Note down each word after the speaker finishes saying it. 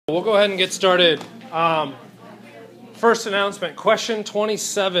We'll go ahead and get started. First announcement, question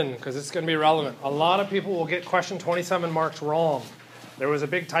 27, because it's going to be relevant. A lot of people will get question 27 marked wrong. There was a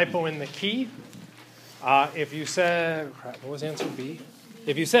big typo in the key. If you said, what was the answer, B?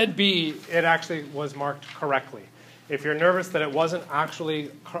 If you said B, it actually was marked correctly. If you're nervous that it wasn't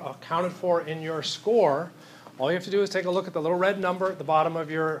actually accounted for in your score, all you have to do is take a look at the little red number at the bottom of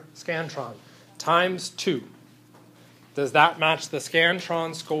your Scantron, times 2. Does that match the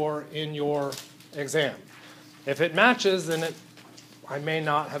Scantron score in your exam? If it matches, then I may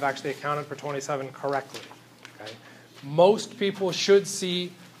not have actually accounted for 27 correctly. Okay? Most people should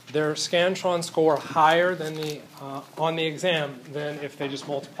see their Scantron score higher than on the exam than if they just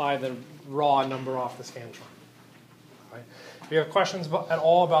multiply the raw number off the Scantron. Okay? If you have questions at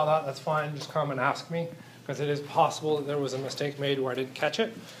all about that, that's fine. Just come and ask me, because it is possible that there was a mistake made where I didn't catch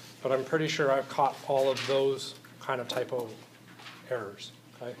it, but I'm pretty sure I've caught all of those kind of typo errors.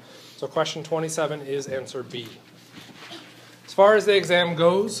 Okay? So question 27 is answer B. As far as the exam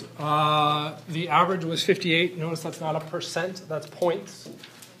goes, the average was 58. Notice that's not a percent, that's points,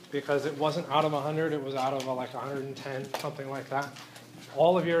 because it wasn't out of 100, it was out of like 110, something like that.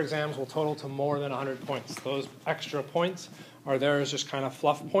 All of your exams will total to more than 100 points. Those extra points are there as just kind of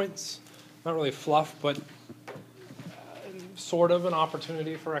fluff points. Not really fluff, but sort of an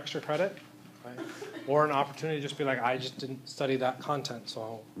opportunity for extra credit. Right? Or an opportunity to just be like, I just didn't study that content,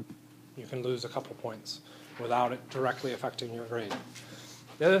 so you can lose a couple points without it directly affecting your grade.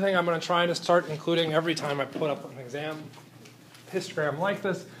 The other thing I'm going to try to start including every time I put up an exam histogram like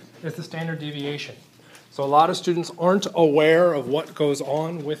this is the standard deviation. So a lot of students aren't aware of what goes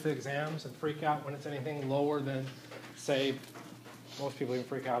on with exams and freak out when it's anything lower than, say, most people even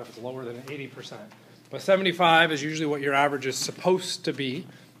freak out if it's lower than 80%. But 75 is usually what your average is supposed to be,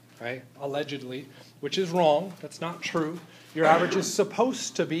 right? Allegedly, which is wrong. That's not true. Your average is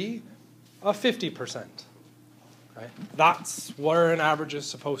supposed to be a 50%. Right? That's where an average is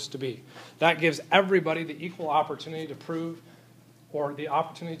supposed to be. That gives everybody the equal opportunity to prove or the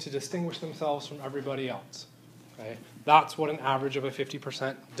opportunity to distinguish themselves from everybody else. Okay? That's what an average of a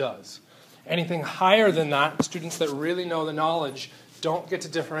 50% does. Anything higher than that, students that really know the knowledge don't get to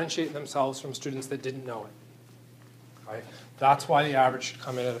differentiate themselves from students that didn't know it. Okay? That's why the average should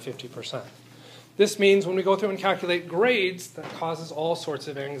come in at a 50%. This means when we go through and calculate grades, that causes all sorts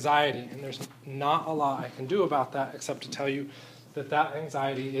of anxiety, and there's not a lot I can do about that except to tell you that that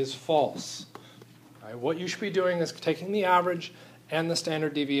anxiety is false. Okay? What you should be doing is taking the average and the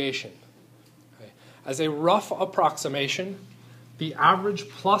standard deviation. Okay? As a rough approximation, the average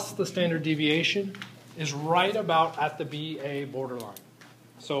plus the standard deviation is right about at the BA borderline.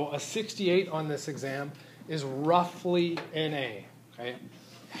 So a 68 on this exam is roughly an A. Okay?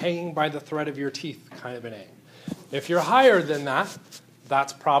 Hanging by the thread of your teeth kind of an A. If you're higher than that,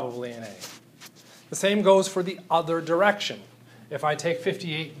 that's probably an A. The same goes for the other direction. If I take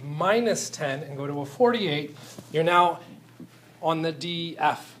 58 minus 10 and go to a 48, you're now on the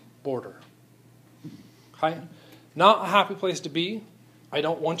DF border. Okay? Not a happy place to be. I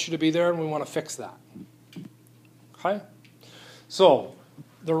don't want you to be there, and we want to fix that. Okay? So,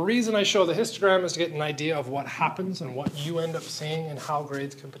 the reason I show the histogram is to get an idea of what happens and what you end up seeing and how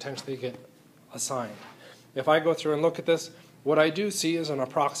grades can potentially get assigned. If I go through and look at this, what I do see is an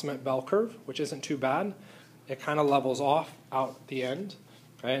approximate bell curve, which isn't too bad. It kind of levels off out at the end,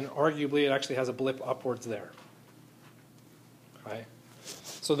 okay? And arguably it actually has a blip upwards there. Okay?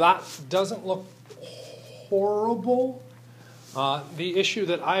 So that doesn't look horrible. The issue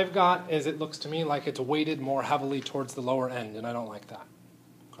that I've got is it looks to me like it's weighted more heavily towards the lower end, and I don't like that.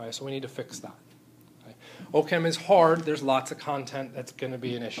 Okay, so we need to fix that. Okay. OChem is hard. There's lots of content that's going to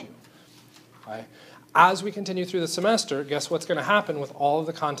be an issue. Okay. As we continue through the semester, guess what's going to happen with all of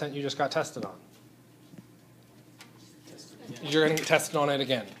the content you just got tested on? You're going to get tested on it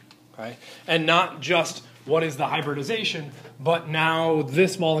again. Okay? And not just what is the hybridization, but now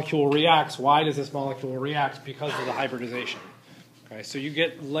this molecule reacts. Why does this molecule react? Because of the hybridization. Okay, so you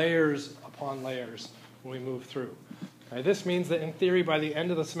get layers upon layers when we move through. Okay, this means that in theory, by the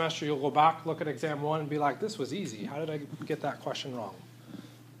end of the semester, you'll go back, look at exam 1, and be like, this was easy. How did I get that question wrong?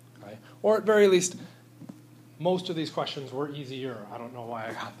 Okay? Or at very least, most of these questions were easier. I don't know why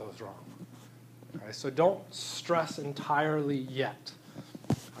I got those wrong. Okay, so don't stress entirely yet.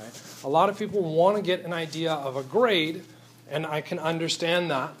 Okay? A lot of people want to get an idea of a grade, and I can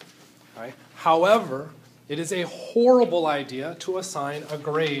understand that. Okay? However, it is a horrible idea to assign a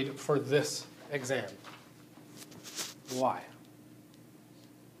grade for this exam. Why?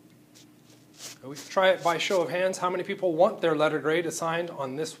 We can try it by show of hands. How many people want their letter grade assigned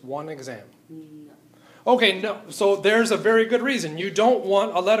on this one exam? No. Okay, no, so there's a very good reason. You don't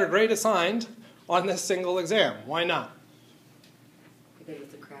want a letter grade assigned on this single exam. Why not? Because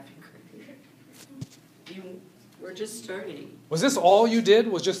it's a crafting curriculum. We're just starting. Was this all you did,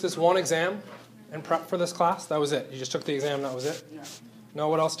 was just this one exam and prep for this class? That was it? You just took the exam and that was it? No. No,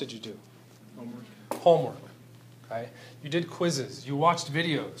 what else did you do? Homework. Okay. You did quizzes. You watched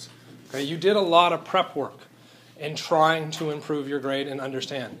videos. Okay. You did a lot of prep work in trying to improve your grade and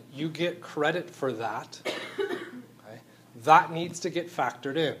understand. You get credit for that. Okay. That needs to get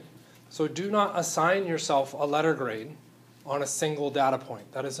factored in. So do not assign yourself a letter grade on a single data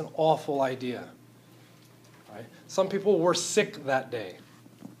point. That is an awful idea. Okay. Some people were sick that day.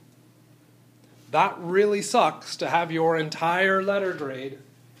 That really sucks to have your entire letter grade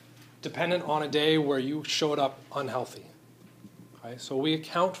dependent on a day where you showed up unhealthy. Okay? So we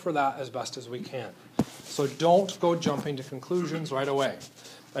account for that as best as we can. So don't go jumping to conclusions right away.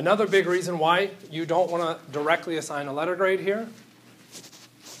 Another big reason why you don't want to directly assign a letter grade here.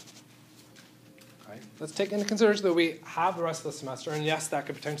 Okay? Let's take into consideration that we have the rest of the semester, and yes, that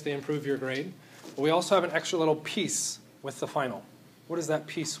could potentially improve your grade. But we also have an extra little piece with the final. What is that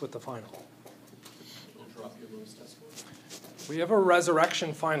piece with the final? We have a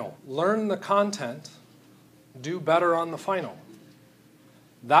resurrection final. Learn the content, do better on the final.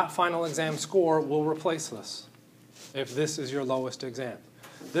 That final exam score will replace this if this is your lowest exam.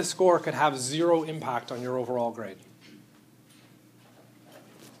 This score could have zero impact on your overall grade.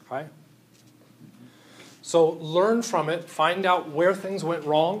 Okay? So learn from it, find out where things went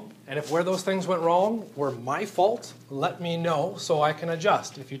wrong, and if where those things went wrong were my fault, let me know so I can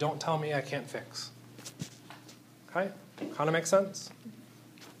adjust. If you don't tell me, I can't fix. Okay? Kind of makes sense?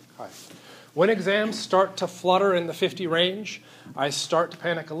 Okay. When exams start to flutter in the 50 range, I start to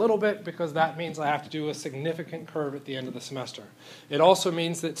panic a little bit because that means I have to do a significant curve at the end of the semester. It also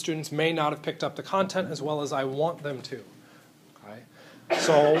means that students may not have picked up the content as well as I want them to. Okay?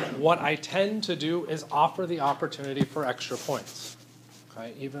 So what I tend to do is offer the opportunity for extra points,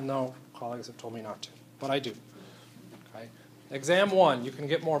 okay? Even though colleagues have told me not to, but I do. Okay? Exam 1, you can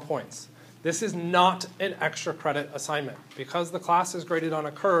get more points. This is not an extra credit assignment. Because the class is graded on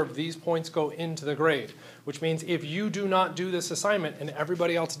a curve, these points go into the grade, which means if you do not do this assignment and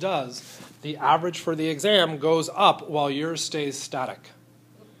everybody else does, the average for the exam goes up while yours stays static.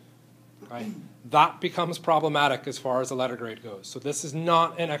 Right? That becomes problematic as far as the letter grade goes. So this is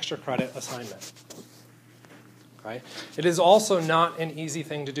not an extra credit assignment. Okay? It is also not an easy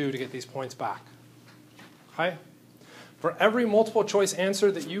thing to do to get these points back. Okay? For every multiple choice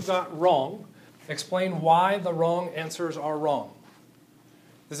answer that you got wrong, explain why the wrong answers are wrong.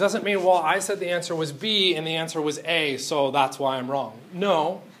 This doesn't mean, well, I said the answer was B and the answer was A, so that's why I'm wrong.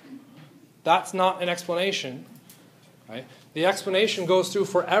 No, that's not an explanation. Right? The explanation goes through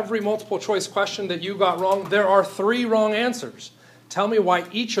for every multiple choice question that you got wrong, there are 3 wrong answers. Tell me why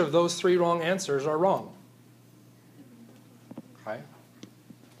each of those 3 wrong answers are wrong. Okay?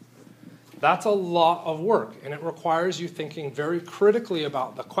 That's a lot of work, and it requires you thinking very critically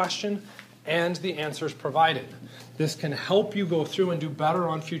about the question and the answers provided. This can help you go through and do better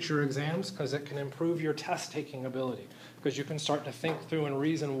on future exams because it can improve your test-taking ability, because you can start to think through and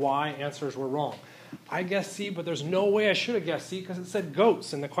reason why answers were wrong. I guessed C, but there's no way I should have guessed C because it said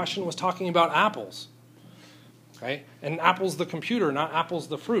goats, and the question was talking about apples. Okay? And apple's the computer, not apple's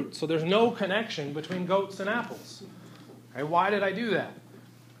the fruit. So there's no connection between goats and apples. Okay? Why did I do that?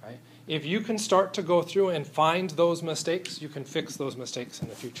 Okay? If you can start to go through and find those mistakes, you can fix those mistakes in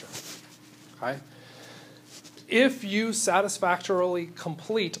the future. Okay? If you satisfactorily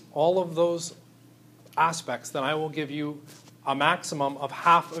complete all of those aspects, then I will give you a maximum of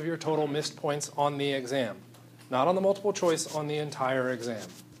half of your total missed points on the exam. Not on the multiple choice, on the entire exam.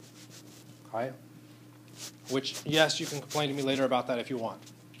 Okay? Which, yes, you can complain to me later about that if you want.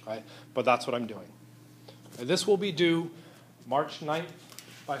 Okay? But that's what I'm doing. Okay? This will be due March 9th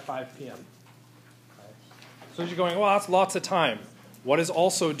by 5 p.m. Okay? So you're going, well, that's lots of time. What is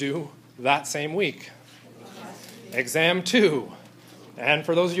also due that same week? Exam 2. And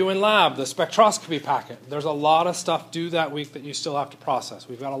for those of you in lab, the spectroscopy packet. There's a lot of stuff due that week that you still have to process.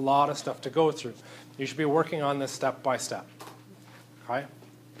 We've got a lot of stuff to go through. You should be working on this step by step. Okay?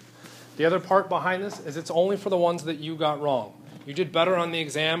 The other part behind this is it's only for the ones that you got wrong. You did better on the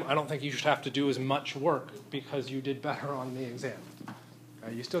exam. I don't think you should have to do as much work because you did better on the exam.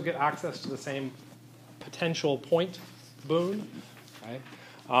 Okay? You still get access to the same potential point boon, okay?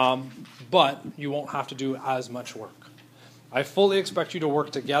 But you won't have to do as much work. I fully expect you to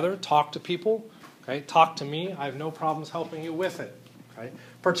work together, talk to people, okay? Talk to me. I have no problems helping you with it, okay?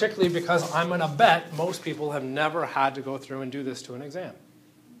 Particularly because I'm going to bet most people have never had to go through and do this to an exam.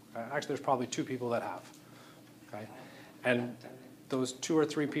 Okay? Actually, there's probably 2 people that have. Okay? And those 2 or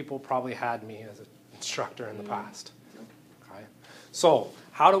 3 people probably had me as an instructor in the past. Okay? So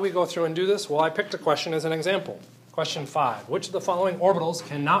how do we go through and do this? Well, I picked a question as an example. Question 5. Which of the following orbitals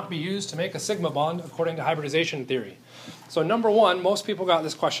cannot be used to make a sigma bond according to hybridization theory? So number 1, most people got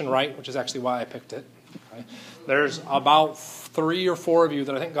this question right, which is actually why I picked it. Okay? There's about 3 or 4 of you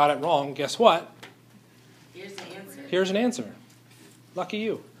that I think got it wrong. Guess what? Here's the answer. Here's an answer. Lucky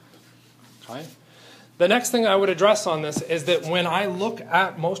you. Okay? The next thing I would address on this is that when I look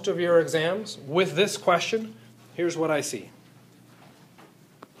at most of your exams with this question, here's what I see.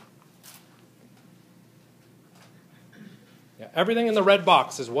 Yeah, everything in the red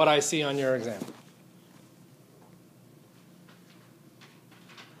box is what I see on your exam.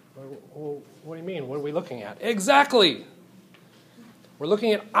 Well, what do you mean? What are we looking at? Exactly. We're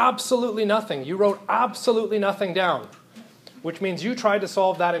looking at absolutely nothing. You wrote absolutely nothing down, which means you tried to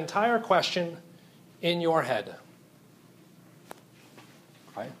solve that entire question in your head.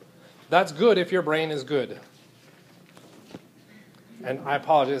 Okay? That's good if your brain is good. And I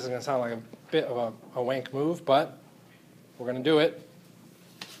apologize, this is going to sound like a bit of a wank move, but we're going to do it.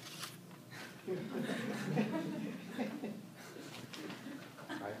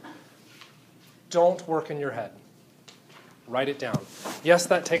 Okay. Don't work in your head. Write it down. Yes,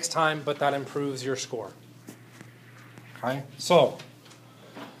 that takes time, but that improves your score. Okay? So,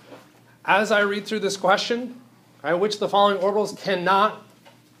 as I read through this question, which of the following orbitals cannot,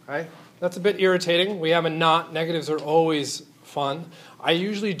 that's a bit irritating. We have a not. Negatives are always fun. I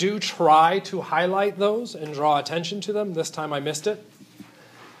usually do try to highlight those and draw attention to them. This time I missed it.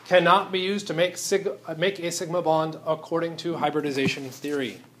 Cannot be used to make a sigma bond according to hybridization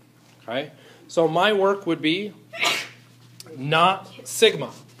theory. Okay? So my work would be not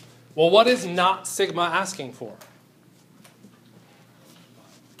sigma. Well, what is not sigma asking for?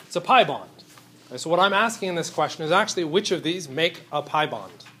 It's a pi bond. Okay, so what I'm asking in this question is actually which of these make a pi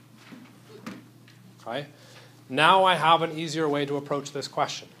bond. Okay? Now I have an easier way to approach this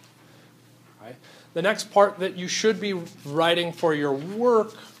question. Okay? The next part that you should be writing for your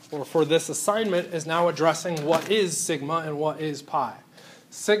work or for this assignment is now addressing what is sigma and what is pi.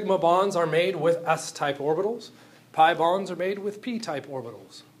 Sigma bonds are made with s-type orbitals. Pi bonds are made with p-type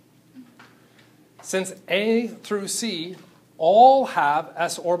orbitals. Since A through C all have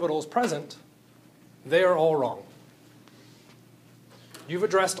s orbitals present, they are all wrong. You've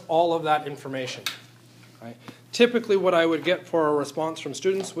addressed all of that information. Right? Typically what I would get for a response from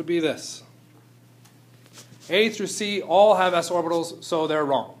students would be this. A through C all have s orbitals, so they're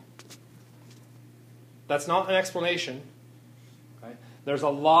wrong. That's not an explanation. Okay? There's a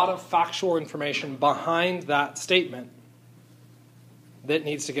lot of factual information behind that statement that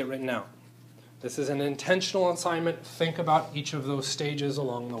needs to get written out. This is an intentional assignment. Think about each of those stages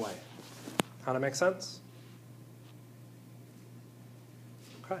along the way. Kind of make sense?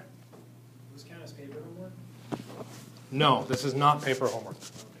 Okay. Does this count as paper homework? No, this is not paper homework.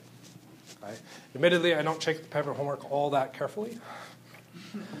 Okay. Admittedly, I don't check the paper homework all that carefully.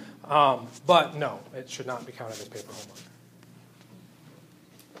 But no, it should not be counted as paper homework.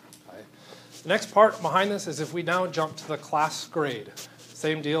 Okay. The next part behind this is if we now jump to the class grade.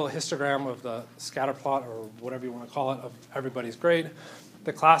 Same deal, a histogram of the scatter plot or whatever you want to call it of everybody's grade.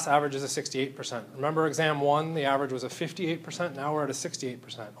 The class average is a 68%. Remember exam 1, the average was a 58%, now we're at a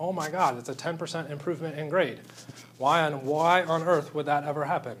 68%. Oh my God, it's a 10% improvement in grade. Why on earth would that ever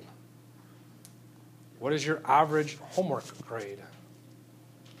happen? What is your average homework grade?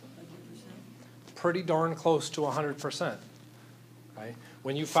 100%. Pretty darn close to 100%. Okay?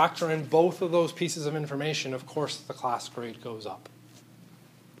 When you factor in both of those pieces of information, of course the class grade goes up.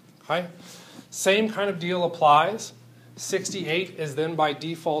 Okay? Same kind of deal applies. 68 is then by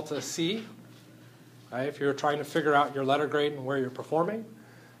default a C. Okay? If you're trying to figure out your letter grade and where you're performing,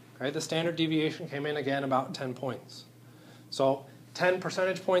 okay? The standard deviation came in again about 10 points. So 10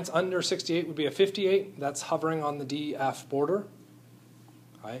 percentage points under 68 would be a 58. That's hovering on the DF border.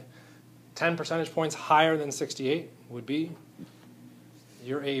 Okay? 10 percentage points higher than 68 would be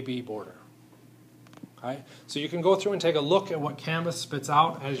your AB border. Okay? So you can go through and take a look at what Canvas spits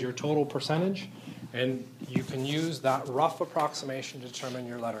out as your total percentage, and you can use that rough approximation to determine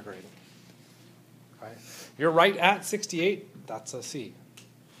your letter grade. Okay? You're right at 68, that's a C.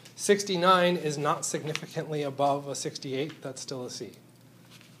 69 is not significantly above a 68, that's still a C.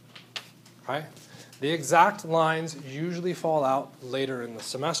 Okay? The exact lines usually fall out later in the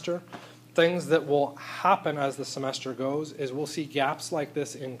semester. Things that will happen as the semester goes is we'll see gaps like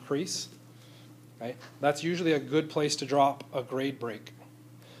this increase. Okay? That's usually a good place to drop a grade break.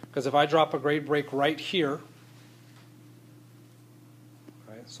 Because if I drop a grade break right here,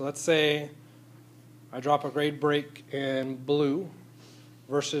 okay, so let's say I drop a grade break in blue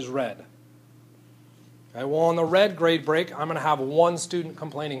versus red. Okay, well, on the red grade break, I'm going to have one student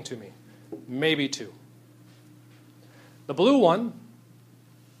complaining to me, maybe two. The blue one,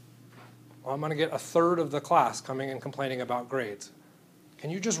 I'm going to get a third of the class coming and complaining about grades. Can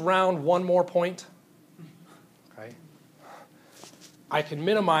you just round one more point? Okay. I can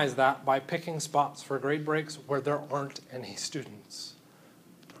minimize that by picking spots for grade breaks where there aren't any students.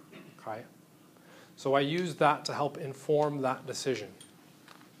 Okay. So I use that to help inform that decision.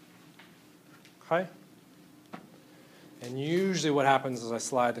 Okay. And usually what happens is I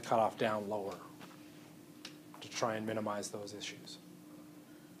slide the cutoff down lower to try and minimize those issues.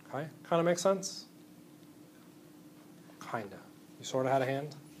 Okay? Kind of makes sense? Kinda. You sort of had a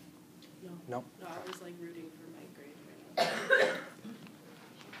hand? No? No, I was like rooting for my grade.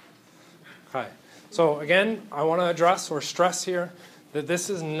 Okay. So again, I want to address or stress here that this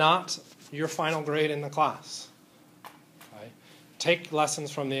is not your final grade in the class. Okay? Take lessons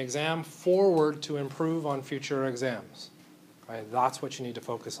from the exam forward to improve on future exams. Okay? That's what you need to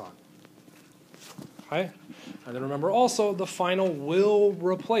focus on. Okay? And then remember also, the final will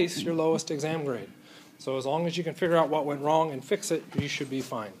replace your lowest exam grade. So as long as you can figure out what went wrong and fix it, you should be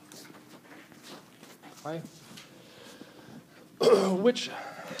fine. Okay? Which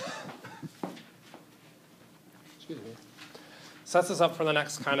sets us up for the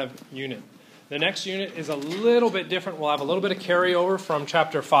next kind of unit. The next unit is a little bit different. We'll have a little bit of carryover from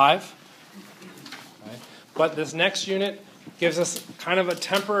Chapter 5. Okay? But this next unit gives us kind of a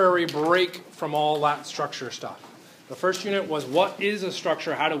temporary break from all that structure stuff. The first unit was, what is a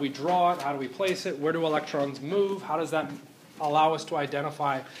structure? How do we draw it? How do we place it? Where do electrons move? How does that allow us to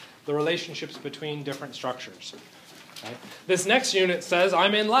identify the relationships between different structures? Okay? This next unit says,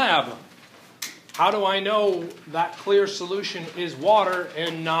 I'm in lab. How do I know that clear solution is water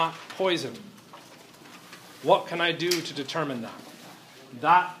and not poison? What can I do to determine that?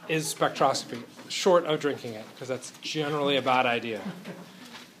 That is spectroscopy, short of drinking it, because that's generally a bad idea.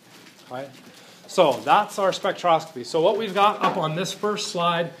 Right? So that's our spectroscopy. So what we've got up on this first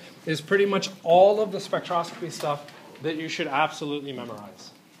slide is pretty much all of the spectroscopy stuff that you should absolutely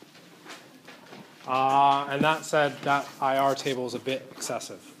memorize. And that said, that IR table is a bit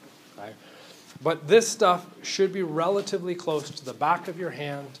excessive. Okay? But this stuff should be relatively close to the back of your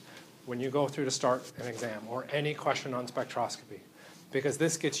hand when you go through to start an exam or any question on spectroscopy. Because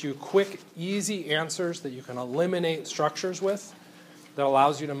this gets you quick, easy answers that you can eliminate structures with that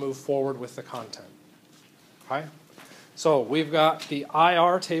allows you to move forward with the content. Okay? So we've got the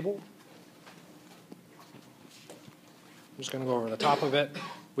IR table. I'm just going to go over the top of it.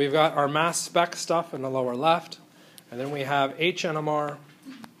 We've got our mass spec stuff in the lower left. And then we have HNMR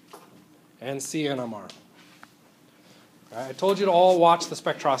and CNMR. Okay, I told you to all watch the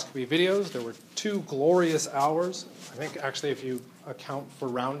spectroscopy videos. There were 2 glorious hours. I think actually if you account for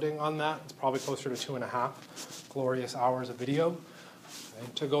rounding on that, it's probably closer to 2.5 glorious hours of video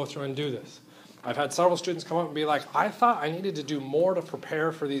to go through and do this. I've had several students come up and be like, I thought I needed to do more to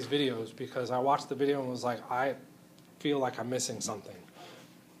prepare for these videos because I watched the video and was like, I feel like I'm missing something.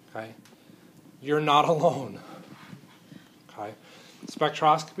 Okay? You're not alone. Okay?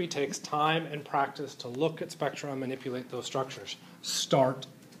 Spectroscopy takes time and practice to look at spectra and manipulate those structures. Start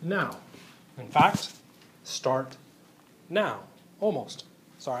now. In fact, start now. Almost.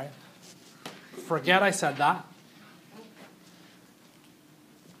 Sorry. Forget I said that.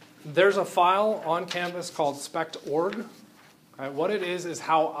 There's a file on Canvas called spect.org. Okay, what it is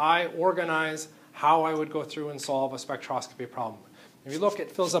how I organize how I would go through and solve a spectroscopy problem. If you look,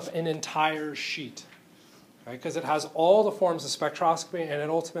 it fills up an entire sheet. Because it has all the forms of spectroscopy and it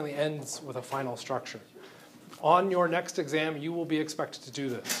ultimately ends with a final structure. On your next exam, you will be expected to do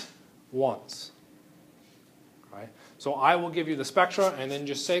this once. Okay? So I will give you the spectra and then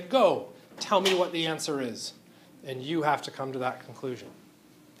just say, go, tell me what the answer is. And you have to come to that conclusion.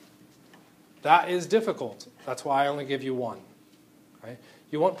 That is difficult. That's why I only give you one. Okay?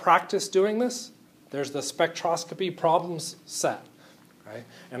 You want practice doing this? There's the spectroscopy problems set. Okay?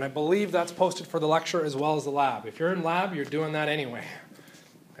 And I believe that's posted for the lecture as well as the lab. If you're in lab, you're doing that anyway.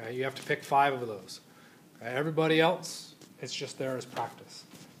 Okay? You have to pick 5 of those. Okay? Everybody else, it's just there as practice.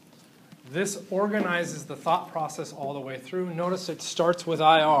 This organizes the thought process all the way through. Notice it starts with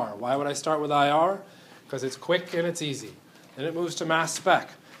IR. Why would I start with IR? Because it's quick and it's easy. Then it moves to mass spec.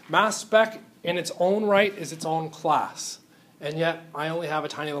 Mass spec in its own right is its own class. And yet I only have a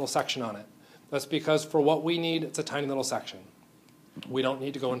tiny little section on it. That's because for what we need, it's a tiny little section. We don't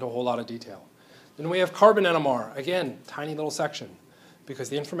need to go into a whole lot of detail. Then we have carbon NMR. Again, tiny little section, because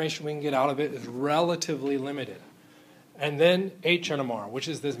the information we can get out of it is relatively limited. and then HNMR, which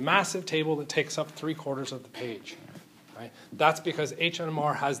is this massive table that takes up 3/4 of the page. Right? That's because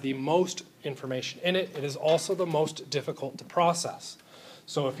HNMR has the most information in it. It is also the most difficult to process.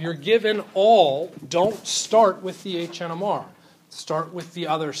 So if you're given all, don't start with the HNMR. Start with the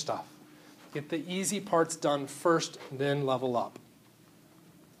other stuff. Get the easy parts done first, then level up.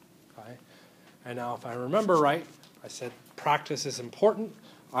 Okay? And now if I remember right, I said practice is important.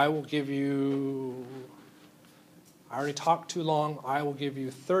 I will give you, I already talked too long, I will give you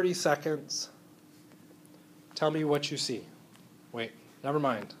 30 seconds. Tell me what you see. Wait, never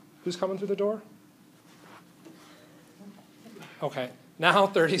mind. Who's coming through the door? Okay, now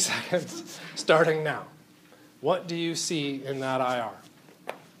 30 seconds, starting now. What do you see in that IR?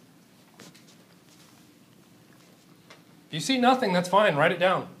 If you see nothing, that's fine. Write it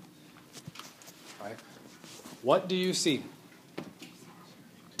down. Right. What do you see?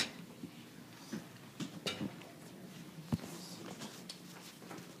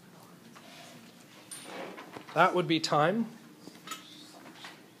 That would be time.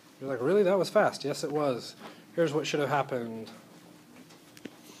 You're like, really? That was fast. Yes, it was. Here's what should have happened.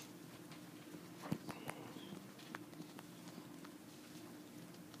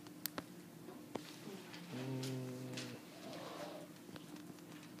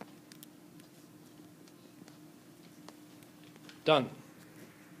 Done.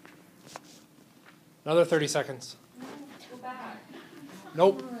 Another 30 seconds. Go back.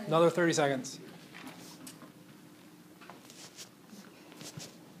 Nope. Another 30 seconds.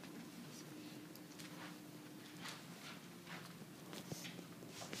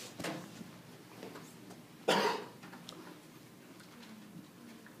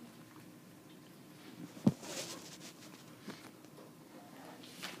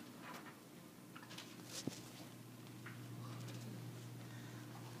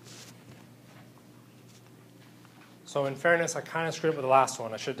 So in fairness, I kind of screwed up with the last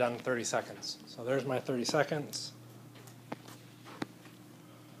one. I should have done 30 seconds. So there's my 30 seconds.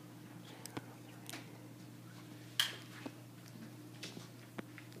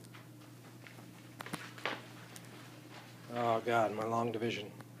 Oh, God, my long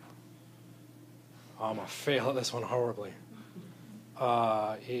division. Oh, I'm going to fail at this one horribly.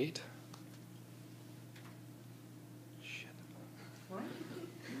 8. Shit. What?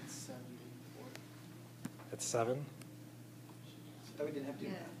 It's 7. Thought we didn't have to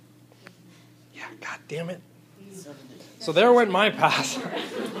do that. Yeah, God damn it. So there went my pass.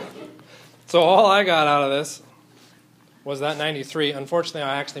 So all I got out of this was that 93. Unfortunately,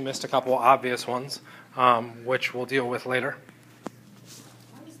 I actually missed a couple obvious ones, which we'll deal with later.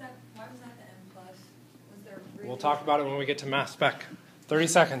 Why was that the M plus? Was there really... We'll talk about it when we get to mass spec. 30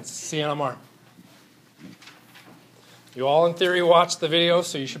 seconds, CNMR. You all, in theory, watched the video,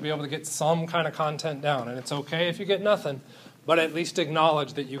 so you should be able to get some kind of content down. And it's okay if you get nothing, but at least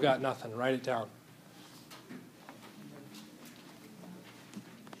acknowledge that you got nothing. Write it down.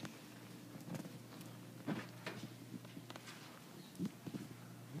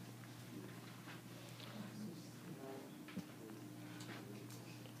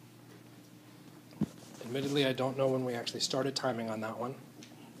 Admittedly, I don't know when we actually started timing on that one.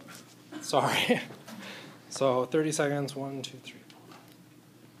 Sorry. So 30 seconds, 1, 2, 3, 4.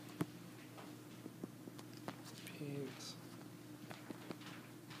 Repeats.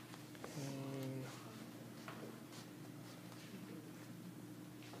 Pain.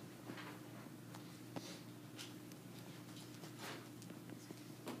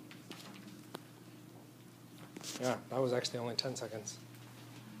 Yeah, that was actually only 10 seconds.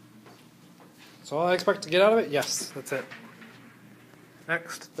 So all I expect to get out of it? Yes, that's it.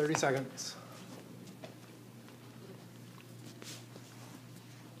 Next, 30 seconds.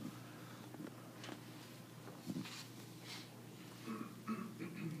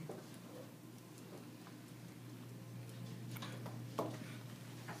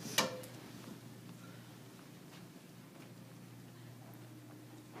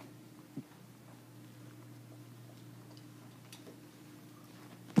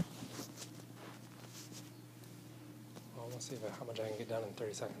 Let's see how much I can get done in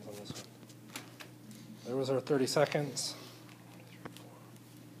 30 seconds on this one. There was our 30 seconds.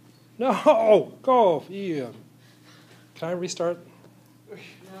 No! Go! Yeah. Can I restart? No.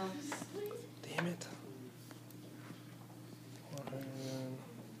 Damn it.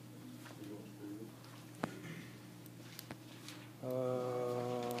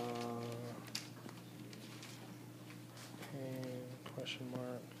 Question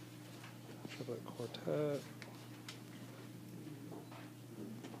mark. Triplet quartet.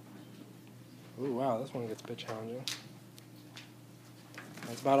 Ooh, wow, this one gets a bit challenging.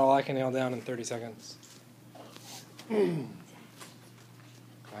 That's about all I can nail down in 30 seconds. Okay.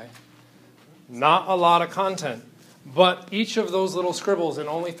 Not a lot of content, but each of those little scribbles in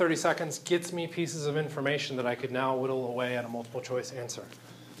only 30 seconds gets me pieces of information that I could now whittle away at a multiple choice answer.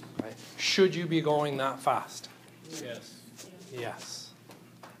 Okay. Should you be going that fast? Yes. Yes.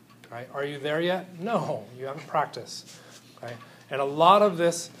 Right? Are you there yet? No, you haven't practiced. Okay? And a lot of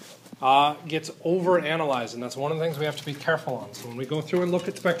this gets overanalyzed, and that's one of the things we have to be careful on. So when we go through and look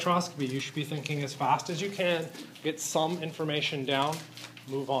at spectroscopy, you should be thinking as fast as you can, get some information down,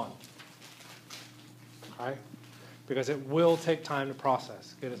 move on. Okay? Because it will take time to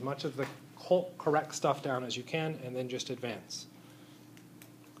process. Get as much of the correct stuff down as you can, and then just advance.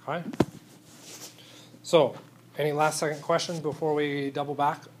 Okay? So, any last second questions before we double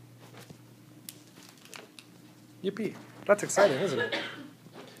back? Yippee. That's exciting, isn't it?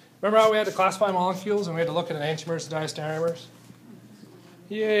 Remember how we had to classify molecules and we had to look at enantiomers and diastereomers?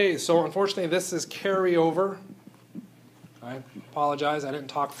 Yay. So unfortunately, this is carryover. I apologize. I didn't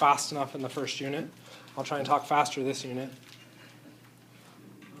talk fast enough in the first unit. I'll try and talk faster this unit.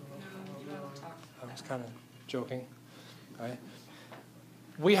 I was kind of joking. Okay.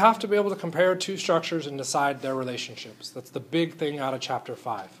 We have to be able to compare two structures and decide their relationships. That's the big thing out of Chapter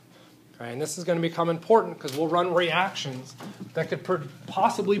 5. Okay, and this is going to become important because we'll run reactions that could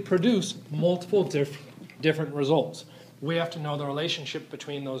possibly produce multiple different results. We have to know the relationship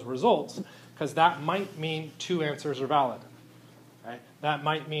between those results because that might mean two answers are valid. Okay? That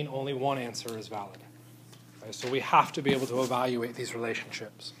might mean only one answer is valid. Okay? So we have to be able to evaluate these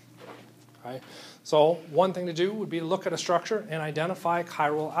relationships. Okay? So one thing to do would be to look at a structure and identify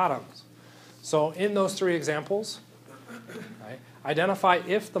chiral atoms. So in those three examples, okay, identify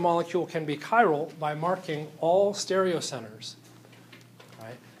if the molecule can be chiral by marking all stereocenters.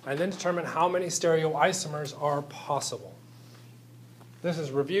 Okay, and then determine how many stereoisomers are possible. This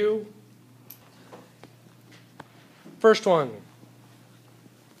is review. First one.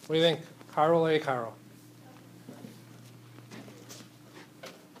 What do you think? Chiral or achiral?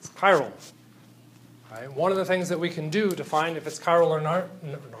 It's chiral. Okay, one of the things that we can do to find if it's chiral or not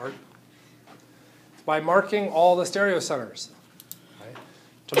is by marking all the stereocenters. Okay?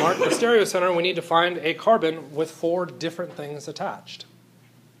 To mark the stereocenter, we need to find a carbon with 4 different things attached.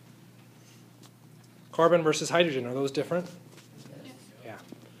 Carbon versus hydrogen, are those different? Yes. Yeah.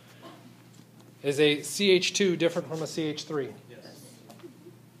 Is a CH2 different from a CH3? Yes.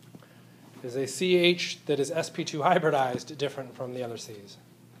 Is a CH that is sp2 hybridized different from the other Cs?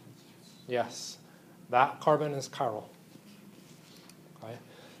 Yes. That carbon is chiral. Okay.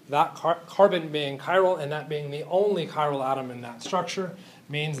 That carbon being chiral and that being the only chiral atom in that structure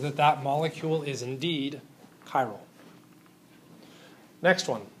means that that molecule is indeed chiral. Next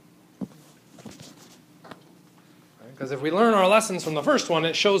one. Because if we learn our lessons from the first one,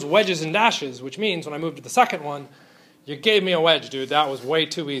 it shows wedges and dashes, which means when I move to the second one, you gave me a wedge, dude. That was way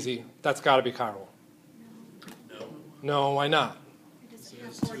too easy. That's got to be chiral. No. No, why not? So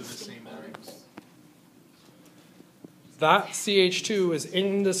it's 2 of the same atoms. That CH2 is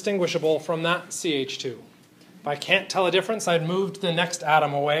indistinguishable from that CH2. If I can't tell a difference, I'd move the next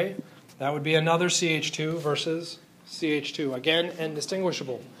atom away. That would be another CH2 versus CH2. Again,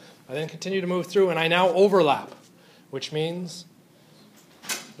 indistinguishable. I then continue to move through, and I now overlap, which means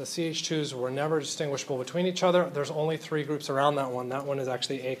the CH2s were never distinguishable between each other. There's only 3 groups around that one. That one is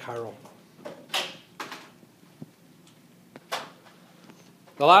actually achiral.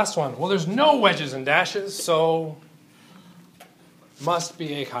 The last one. Well, there's no wedges and dashes, so must be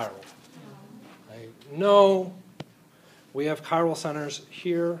achiral. Right? No. We have chiral centers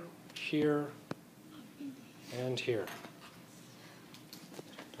here, here, and here.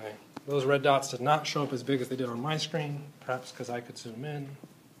 Okay. Those red dots did not show up as big as they did on my screen, perhaps because I could zoom in.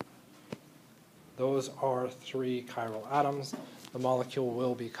 Those are 3 chiral atoms. The molecule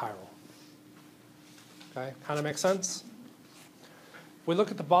will be chiral. Okay, kind of makes sense? We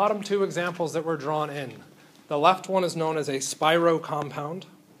look at the bottom 2 examples that were drawn in. The left one is known as a spiro compound.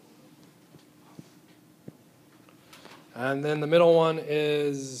 And then the middle one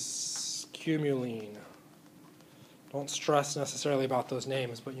is cumulene. Don't stress necessarily about those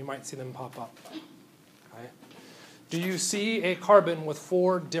names, but you might see them pop up. Okay. Do you see a carbon with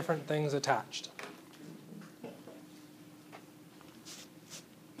 4 different things attached?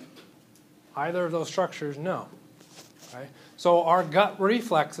 Either of those structures, no. Okay. So our gut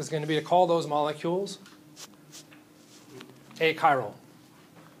reflex is going to be to call those molecules achiral.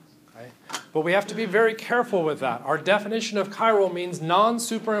 Okay. But we have to be very careful with that. Our definition of chiral means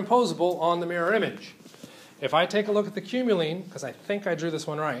non-superimposable on the mirror image. If I take a look at the cumulene, because I think I drew this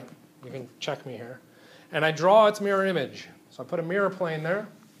one right, you can check me here, and I draw its mirror image. So I put a mirror plane there.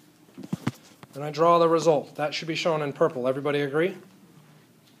 and I draw the result. That should be shown in purple. Everybody agree?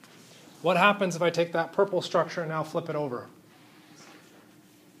 What happens if I take that purple structure and now flip it over?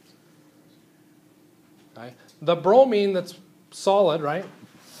 Okay. The bromine that's solid, right,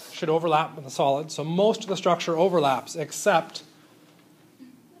 should overlap with the solid. So most of the structure overlaps except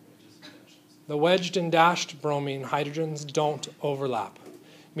the wedged and dashed bromine hydrogens don't overlap,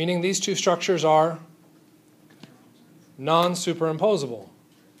 meaning these two structures are non-superimposable,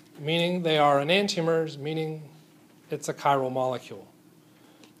 meaning they are enantiomers, meaning it's a chiral molecule.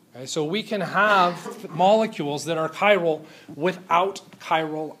 Okay, so we can have molecules that are chiral without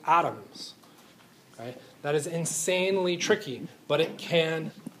chiral atoms. Okay, that is insanely tricky, but it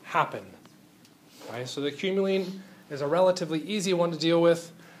can happen. Okay, so the cumulene is a relatively easy one to deal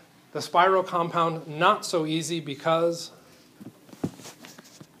with. The spiral compound, not so easy because,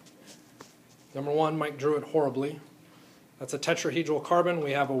 number one, Mike drew it horribly. That's a tetrahedral carbon.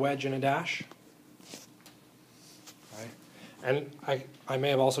 We have a wedge and a dash. Okay. And I may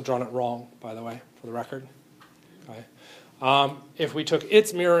have also drawn it wrong, by the way, for the record. Okay. If we took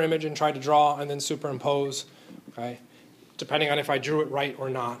its mirror image and tried to draw and then superimpose, okay, depending on if I drew it right or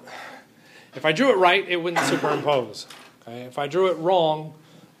not. If I drew it right, it wouldn't superimpose. Okay. If I drew it wrong,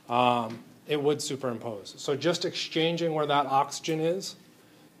 it would superimpose. So just exchanging where that oxygen is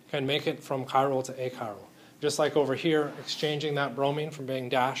can make it from chiral to achiral. Just like over here, exchanging that bromine from being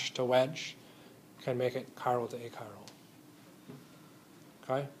dash to wedge can make it chiral to achiral.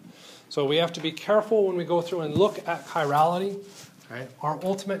 Okay? So we have to be careful when we go through and look at chirality. Right? Our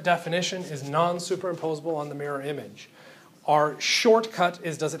ultimate definition is non-superimposable on the mirror image. Our shortcut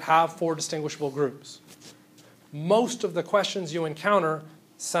is, does it have 4 distinguishable groups? Most of the questions you encounter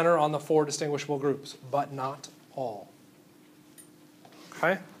center on the 4 distinguishable groups, but not all.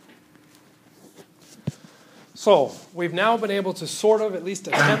 Okay? So we've now been able to sort of at least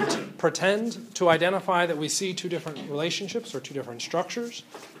attempt, pretend to identify that we see 2 different relationships or 2 different structures,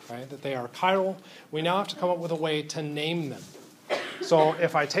 right, that they are chiral. We now have to come up with a way to name them. So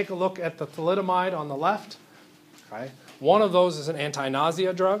if I take a look at the thalidomide on the left, okay, one of those is an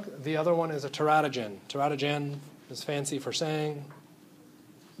anti-nausea drug. The other one is a teratogen. Teratogen is fancy for saying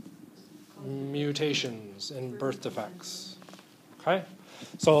mutations in birth defects. Okay?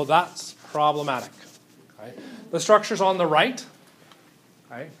 So that's problematic. Okay? The structures on the right,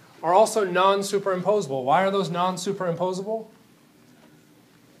 okay, are also non-superimposable. Why are those non-superimposable?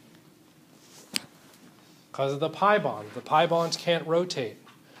 Because of the pi bond. The pi bonds can't rotate.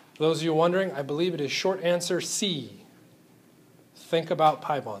 For those of you wondering, I believe it is short answer C. Think about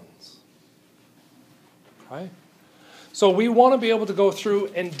pi bonds. Okay? So we want to be able to go through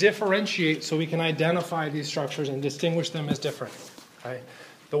and differentiate so we can identify these structures and distinguish them as different. Okay?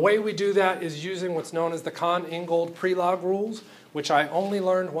 The way we do that is using what's known as the Kahn-Ingold pre-log rules, which I only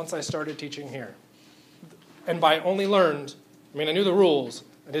learned once I started teaching here. And by only learned, I mean I knew the rules,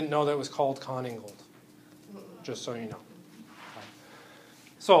 I didn't know that it was called Kahn-Ingold, just so you know. Okay.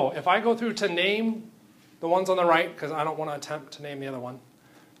 So if I go through to name the ones on the right, because I don't want to attempt to name the other one,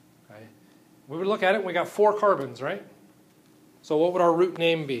 okay, we would look at it and we got 4 carbons, right? So what would our root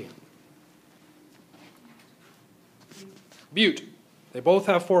name be? Bute. They both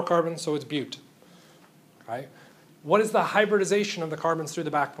have 4 carbons, so it's bute. Okay? What is the hybridization of the carbons through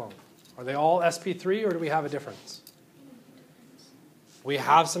the backbone? Are they all sp3 or do we have a difference? We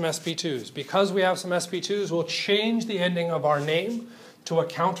have some sp2s. Because we have some sp2s, we'll change the ending of our name to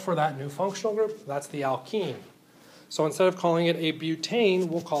account for that new functional group. That's the alkene. So instead of calling it a butane,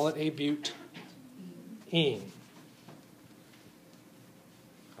 we'll call it a butene.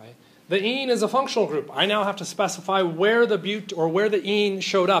 The ene is a functional group. I now have to specify where the bute or where the ene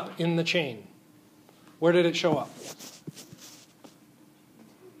showed up in the chain. Where did it show up?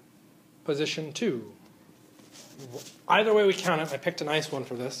 Position 2. Either way we count it, I picked a nice one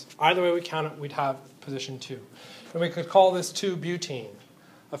for this. Either way we count it, we'd have position 2. And we could call this 2-butene.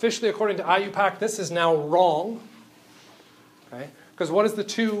 Officially, according to IUPAC, this is now wrong. Okay? Because what is the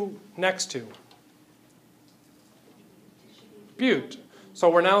 2 next to? Bute. So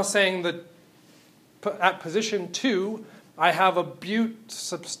we're now saying that at position 2, I have a bute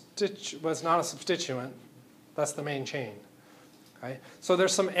substituent. Well, it's not a substituent. That's the main chain. Okay? So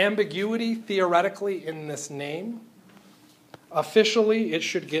there's some ambiguity theoretically in this name. Officially, it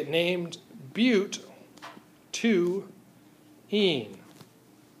should get named bute-2-ene.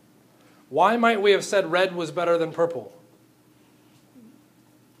 Why might we have said red was better than purple?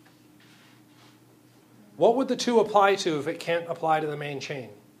 What would the 2 apply to if it can't apply to the main chain?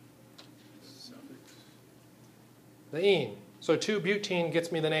 The ene. So 2-butene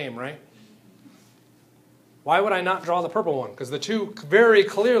gets me the name, right? Why would I not draw the purple one? Because the 2 very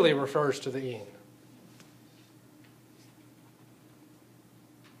clearly refers to the ene.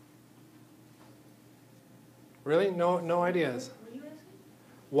 Really? No ideas? What are you asking?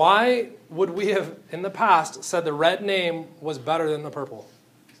 Why would we have, in the past, said the red name was better than the purple?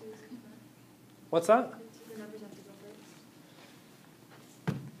 What's that? The numbers have to go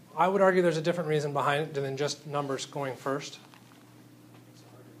first. I would argue there's a different reason behind it than just numbers going first.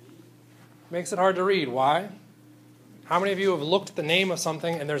 Makes it hard to read. Why? How many of you have looked at the name of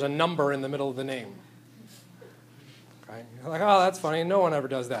something and there's a number in the middle of the name? Okay. You're like, oh, that's funny. No one ever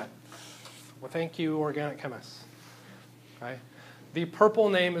does that. Well, thank you, organic chemists. Okay. The purple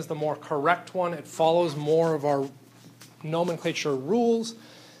name is the more correct one. It follows more of our nomenclature rules.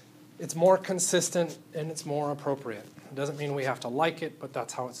 It's more consistent and it's more appropriate. It doesn't mean we have to like it, but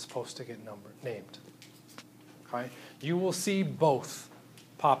that's how it's supposed to get named. Okay? You will see both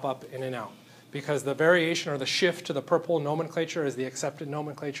pop up in and out because the variation or the shift to the purple nomenclature as the accepted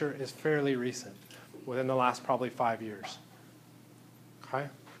nomenclature is fairly recent, within the last probably 5 years. Okay?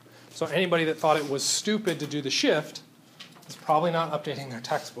 So anybody that thought it was stupid to do the shift is probably not updating their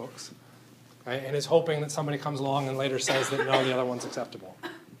textbooks, okay, and is hoping that somebody comes along and later says that no, the other one's acceptable.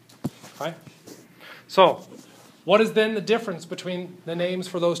 Okay? So, what is then the difference between the names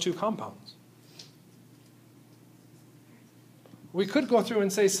for those 2 compounds? We could go through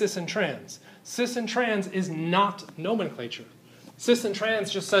and say cis and trans. Cis and trans is not nomenclature. Cis and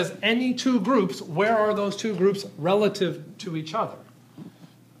trans just says any 2 groups, where are those 2 groups relative to each other?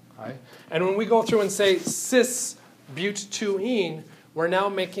 Okay? And when we go through and say cis but2-ene, we're now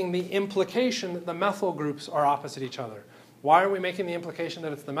making the implication that the methyl groups are opposite each other. Why are we making the implication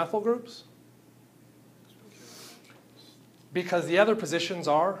that it's the methyl groups? Because the other positions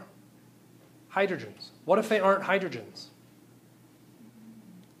are hydrogens. What if they aren't hydrogens?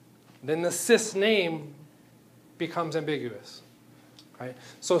 Then the cis name becomes ambiguous. Right?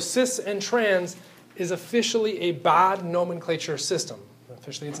 So cis and trans is officially a bad nomenclature system.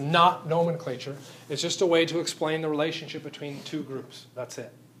 Officially, it's not nomenclature. It's just a way to explain the relationship between 2 groups. That's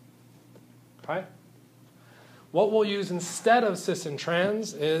it. Okay? What we'll use instead of cis and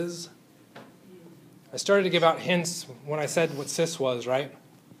trans is, I started to give out hints when I said what cis was, right?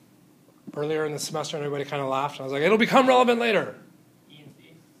 Earlier in the semester, and everybody kind of laughed. I was like, it'll become relevant later.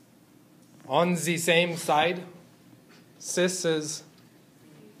 On the same side, cis is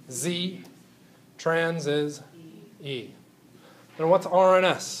Z, trans is E. Then what's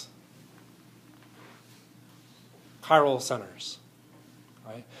RNS? Chiral centers.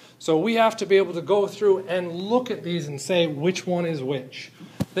 Right? So we have to be able to go through and look at these and say which one is which.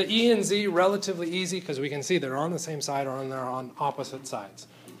 The E and Z, relatively easy because we can see they're on the same side or they're on opposite sides.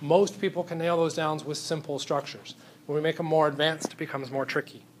 Most people can nail those down with simple structures. When we make them more advanced, it becomes more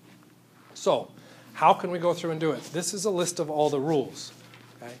tricky. So, how can we go through and do it? This is a list of all the rules.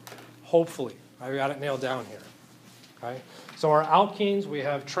 Okay? Hopefully, I got it nailed down here. Okay? So our alkenes, we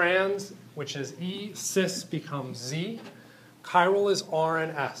have trans, which is E, cis becomes Z. Chiral is R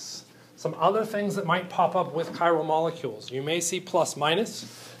and S. Some other things that might pop up with chiral molecules. You may see plus minus.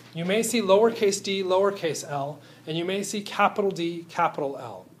 You may see lowercase d, lowercase l. And you may see capital D, capital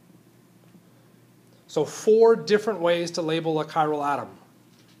L. So 4 different ways to label a chiral atom.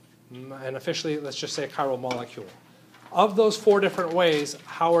 And officially, let's just say a chiral molecule. Of those 4 different ways,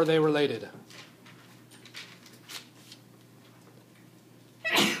 how are they related?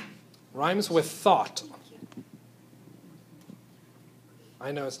 Rhymes with thought.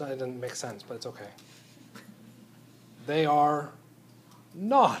 I know it doesn't make sense, but it's okay. They are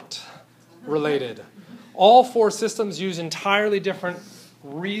not related. All 4 systems use entirely different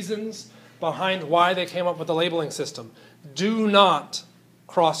reasons behind why they came up with the labeling system. Do not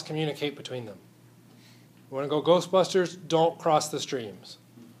cross-communicate between them. You want to go Ghostbusters? Don't cross the streams.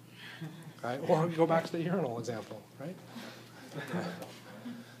 Okay? Or go back to the urinal example, right?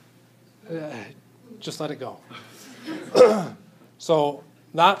 Just let it go. So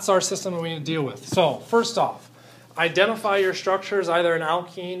that's our system that we need to deal with. So first off, identify your structure as either an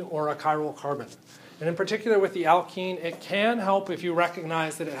alkene or a chiral carbon. And in particular with the alkene, it can help if you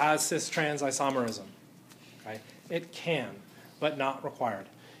recognize that it has cis-trans isomerism. Okay? It can, but not required.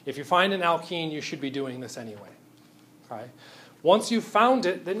 If you find an alkene, you should be doing this anyway. Okay? Once you've found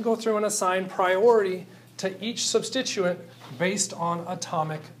it, then go through and assign priority to each substituent based on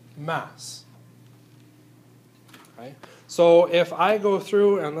atomic mass. Okay? So if I go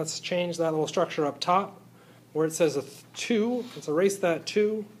through, and let's change that little structure up top, where it says a 2, let's erase that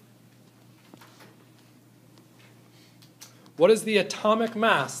 2. What is the atomic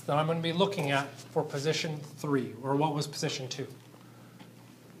mass that I'm going to be looking at for position 3, or what was position 2?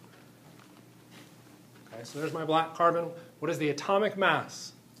 Okay. Okay, so there's my black carbon. What is the atomic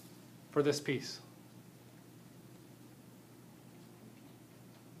mass for this piece?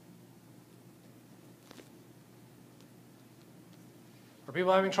 Are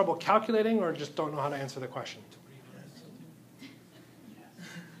people having trouble calculating or just don't know how to answer the question?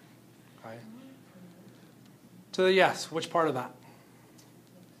 Okay. To the yes, which part of that?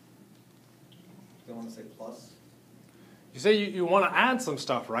 You want to say plus? You say you want to add some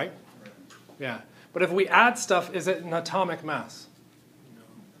stuff, right? Yeah. But if we add stuff, is it an atomic mass?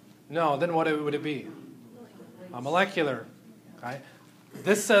 No, then what would it be? A molecular. Okay.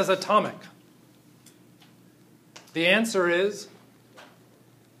 This says atomic. The answer is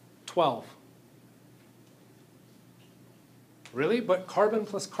 12. Really? But carbon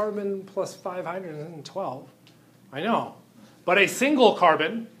plus 5 hydrogen isn't 12. I know. But a single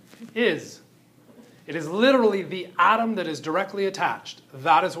carbon is. It is literally the atom that is directly attached.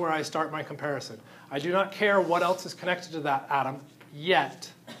 That is where I start my comparison. I do not care what else is connected to that atom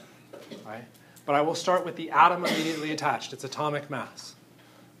yet. Right? But I will start with the atom immediately attached, its atomic mass.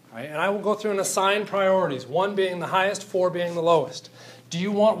 Right? And I will go through and assign priorities, 1 being the highest, 4 being the lowest. Do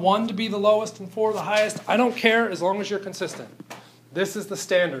you want 1 to be the lowest and 4 the highest? I don't care as long as you're consistent. This is the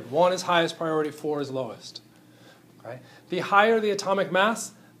standard. 1 is highest priority, 4 is lowest. Okay? The higher the atomic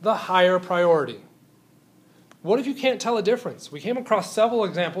mass, the higher priority. What if you can't tell a difference? We came across several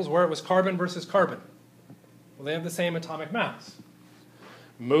examples where it was carbon versus carbon. Well, they have the same atomic mass.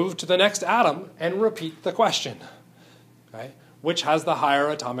 Move to the next atom and repeat the question. Okay? Which has the higher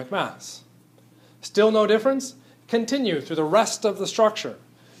atomic mass? Still no difference? Continue through the rest of the structure.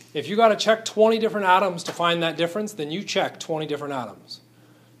 If you got to check 20 different atoms to find that difference, then you check 20 different atoms.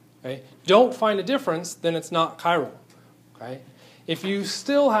 Okay? Don't find a difference, then it's not chiral. Okay? If you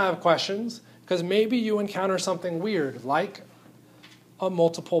still have questions, because maybe you encounter something weird, like a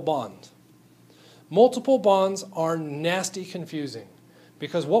multiple bond. Multiple bonds are nasty confusing,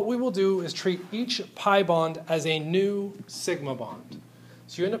 because what we will do is treat each pi bond as a new sigma bond.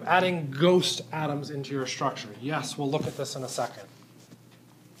 So you end up adding ghost atoms into your structure. Yes, we'll look at this in a second.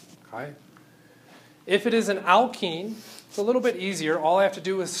 Okay? If it is an alkene, it's a little bit easier. All I have to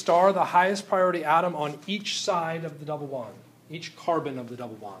do is star the highest priority atom on each side of the double bond, each carbon of the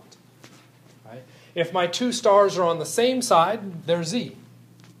double bond. Right? If my 2 stars are on the same side, they're Z.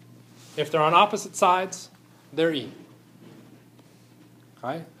 If they're on opposite sides, they're E.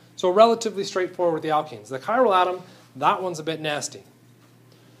 Okay? So relatively straightforward with the alkenes. The chiral atom, that one's a bit nasty.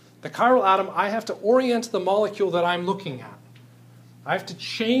 The chiral atom, I have to orient the molecule that I'm looking at. I have to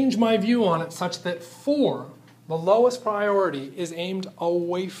change my view on it such that 4, the lowest priority, is aimed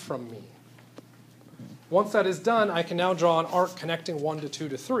away from me. Once that is done, I can now draw an arc connecting 1 to 2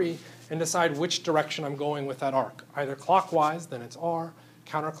 to 3 and decide which direction I'm going with that arc. Either clockwise, then it's R,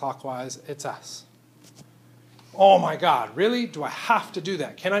 counterclockwise, it's S. Oh my God, really? Do I have to do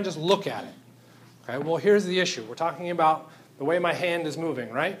that? Can I just look at it? Okay, well, here's the issue. We're talking about the way my hand is moving,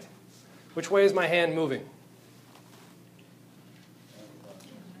 right? Which way is my hand moving?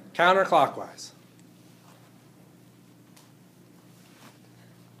 Counterclockwise.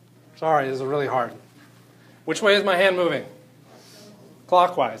 Sorry, this is really hard. Which way is my hand moving?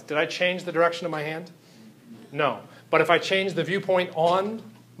 Clockwise. Did I change the direction of my hand? No. But if I change the viewpoint on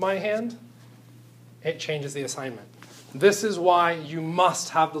my hand, it changes the assignment. This is why you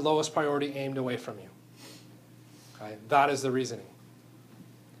must have the lowest priority aimed away from you. Okay? That is the reasoning.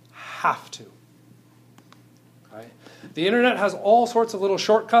 Have to. Okay? The internet has all sorts of little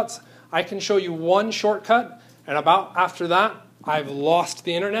shortcuts. I can show you one shortcut, and about after that, I've lost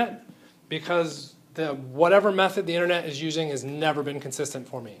the internet because whatever method the internet is using has never been consistent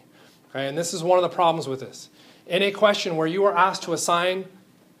for me. Okay? And this is one of the problems with this. In a question where you are asked to assign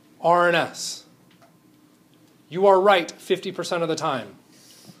R and S, you are right 50% of the time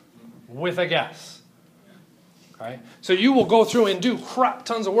with a guess. Okay? So you will go through and do crap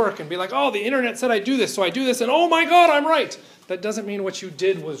tons of work and be like, oh, the internet said I do this, so I do this, and oh my God, I'm right. That doesn't mean what you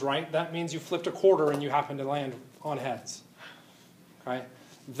did was right. That means you flipped a quarter and you happen to land on heads. Okay?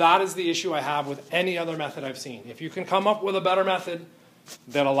 That is the issue I have with any other method I've seen. If you can come up with a better method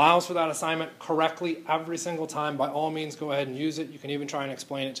that allows for that assignment correctly every single time, by all means, go ahead and use it. You can even try and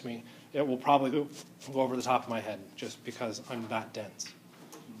explain it to me. It will probably go over the top of my head just because I'm that dense.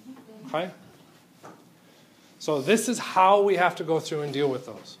 Okay? So this is how we have to go through and deal with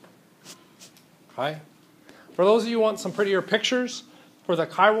those. Okay? For those of you who want some prettier pictures, for the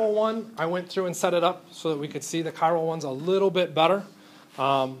chiral one, I went through and set it up so that we could see the chiral ones a little bit better.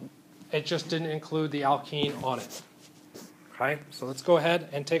 It just didn't include the alkene on it. Okay? So let's go ahead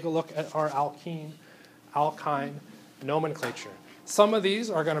and take a look at our alkyne nomenclature. Some of these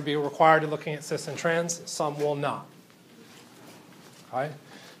are going to be required to looking at cis and trans, some will not. Okay?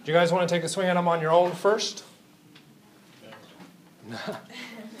 Do you guys want to take a swing at them on your own first?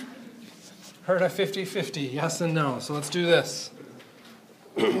 Heard a 50-50, yes and no. So let's do this.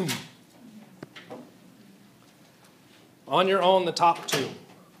 On your own, the top two.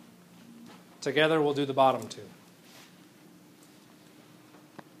 Together, we'll do the bottom two.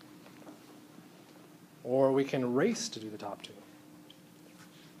 Or we can race to do the top two.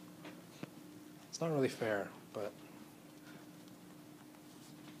 It's not really fair, but...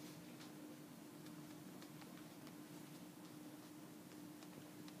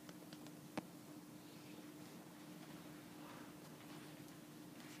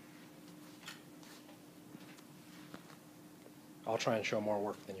 I'll try and show more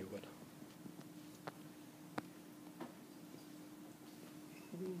work than you would.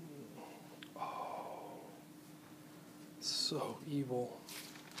 Oh, so evil.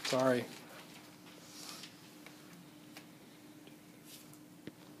 Sorry.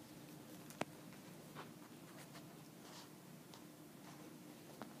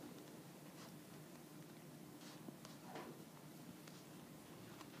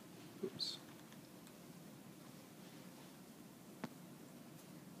 Oops.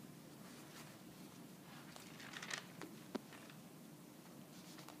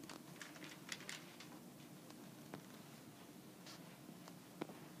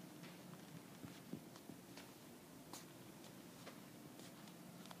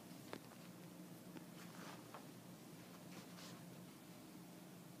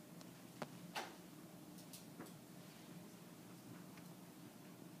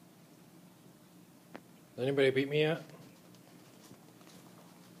 Anybody beat me yet?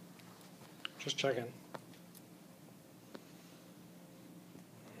 Just checking.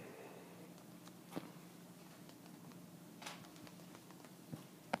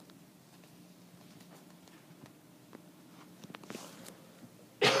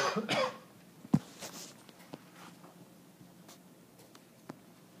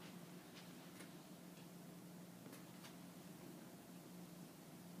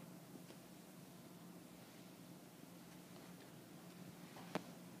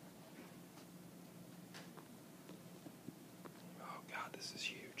 This is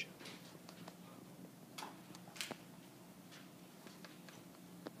huge.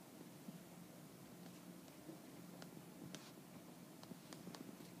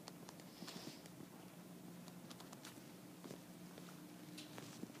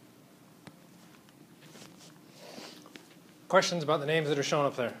 Questions about the names that are shown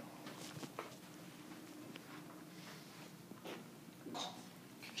up there?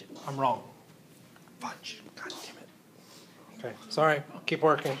 I'm wrong. Fudge. God damn it. Okay, sorry. I'll keep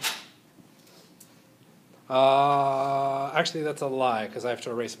working. Actually, that's a lie because I have to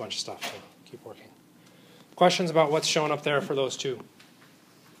erase a bunch of stuff, so keep working. Questions about what's shown up there for those two?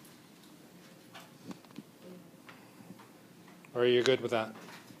 Or are you good with that?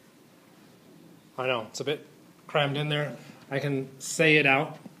 I know, it's a bit crammed in there. I can say it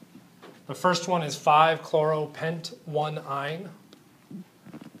out. The first one is 5-chloropent-1-ine.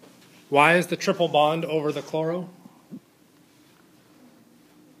 Why is the triple bond over the chloro?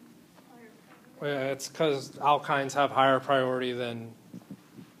 It's because alkynes have higher priority than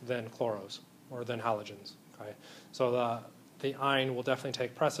chloros or than halogens. Okay, so the ine will definitely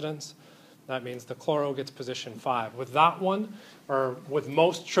take precedence. That means the chloro gets position 5. With that one, or with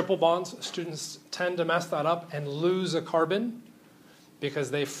most triple bonds, students tend to mess that up and lose a carbon because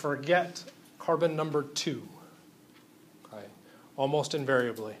they forget carbon number 2. Okay, almost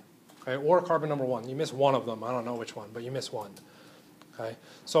invariably. Okay, or carbon number 1. You miss one of them. I don't know which one, but you miss one. Okay,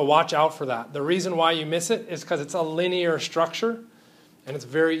 so watch out for that. The reason why you miss it is because it's a linear structure, and it's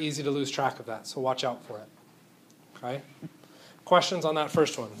very easy to lose track of that. So watch out for it. Okay. Questions on that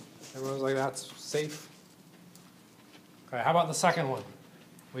first one? Everyone's like, that's safe. Okay. How about the second one?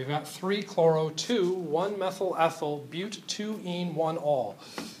 We've got 3-chloro, 2,1-methyl-ethyl, but-2-ene, 1-ol.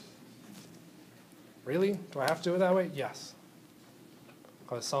 Really? Do I have to do it that way? Yes.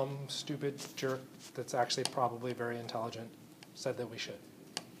 Because some stupid jerk that's actually probably very intelligent said that we should.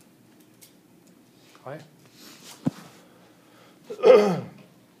 Okay.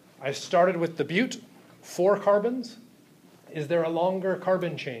 I started with the but, 4 carbons. Is there a longer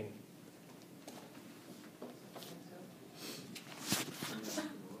carbon chain?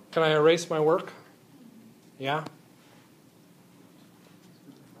 Can I erase my work? Yeah?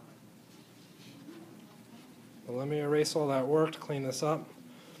 Well, let me erase all that work to clean this up.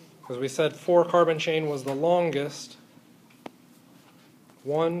 Because we said 4 carbon chain was the longest.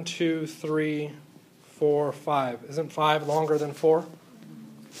 1, 2, 3, 4, 5. Isn't 5 longer than 4?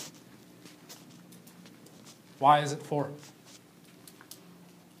 Why is it 4?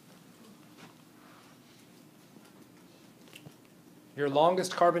 Your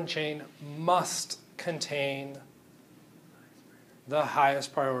longest carbon chain must contain the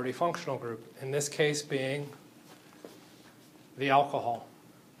highest priority functional group, in this case being the alcohol.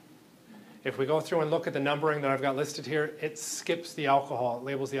 If we go through and look at the numbering that I've got listed here, it skips the alcohol. It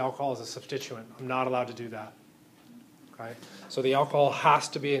labels the alcohol as a substituent. I'm not allowed to do that. Okay? So the alcohol has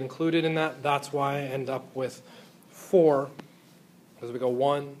to be included in that. That's why I end up with 4, because we go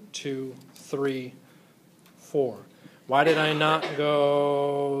 1, 2, 3, 4. Why did I not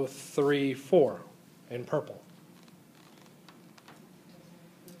go 3, 4 in purple?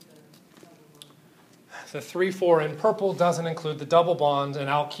 The 3, 4 in purple doesn't include the double bond. An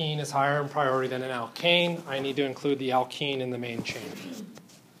alkene is higher in priority than an alkane. I need to include the alkene in the main chain.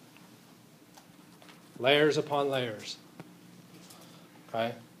 Layers upon layers.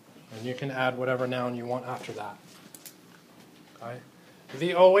 Okay? And you can add whatever noun you want after that. Okay?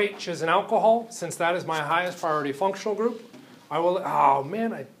 The OH is an alcohol. Since that is my highest priority functional group, I will, oh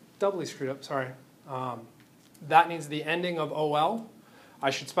man, I doubly screwed up, sorry. That needs the ending of OL. I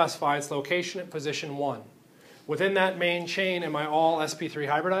should specify its location at position 1. Within that main chain, am I all sp3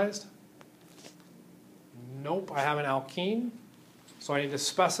 hybridized? Nope, I have an alkene. So I need to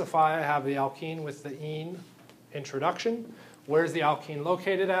specify I have the alkene with the ene introduction. Where's the alkene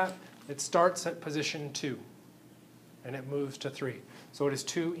located at? It starts at position 2, and it moves to 3. So it is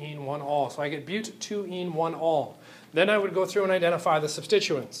 2-ene 1-all. So I get but 2-ene 1-all. Then I would go through and identify the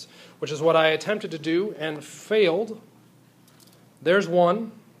substituents, which is what I attempted to do and failed. There's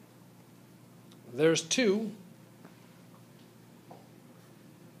 1, there's 2,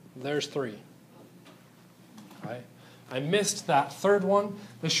 there's 3. Okay. I missed that third one.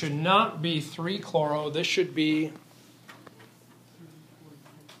 This should not be 3-chloro. This should be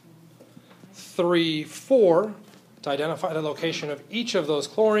 3,4 to identify the location of each of those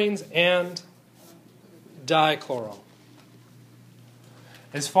chlorines and dichloro.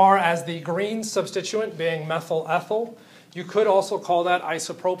 As far as the green substituent being methyl ethyl, you could also call that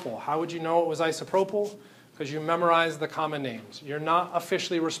isopropyl. How would you know it was isopropyl? Because you memorize the common names. You're not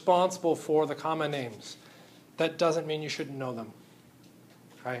officially responsible for the common names. That doesn't mean you shouldn't know them.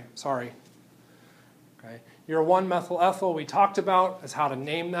 Okay, sorry. Okay, your 1-methyl ethyl we talked about is how to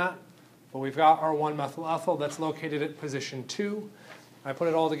name that. But we've got our 1-methyl ethyl that's located at position 2. I put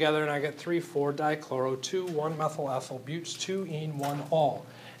it all together and I get 3,4-dichloro, 2,1-methyl ethyl, buttes 2-ene 1-all.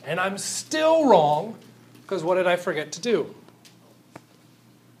 And I'm still wrong, because what did I forget to do?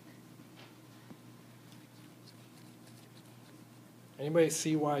 Anybody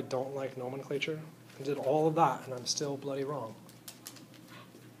see why I don't like nomenclature? I did all of that and I'm still bloody wrong.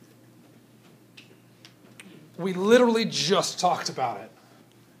 We literally just talked about it.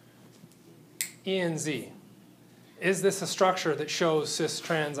 E and Z. Is this a structure that shows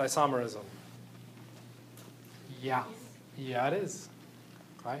cis-trans isomerism? Yeah. Yeah, it is.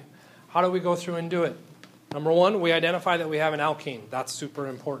 Okay. How do we go through and do it? Number 1, we identify that we have an alkene. That's super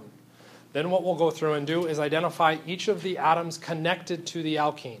important. Then what we'll go through and do is identify each of the atoms connected to the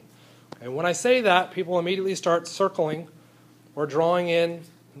alkene. And when I say that, people immediately start circling or drawing in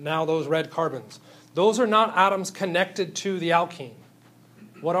now those red carbons. Those are not atoms connected to the alkene.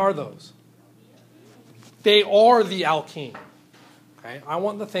 What are those? They are the alkene. Okay? I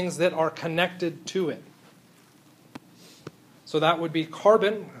want the things that are connected to it. So that would be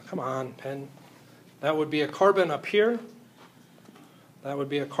carbon. Come on, pen. That would be a carbon up here. That would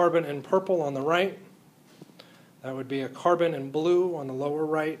be a carbon in purple on the right. That would be a carbon in blue on the lower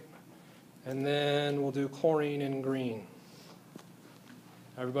right. And then we'll do chlorine in green.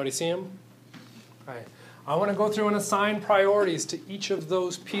 Everybody see them? Okay. I want to go through and assign priorities to each of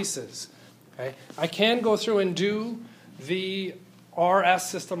those pieces. Okay. I can go through and do the RS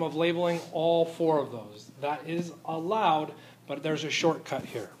system of labeling all 4 of those. That is allowed, but there's a shortcut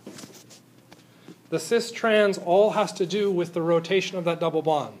here. The cis-trans all has to do with the rotation of that double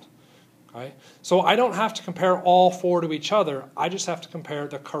bond. Okay? So I don't have to compare all 4 to each other. I just have to compare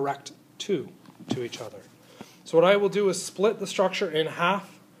the correct 2 to each other. So what I will do is split the structure in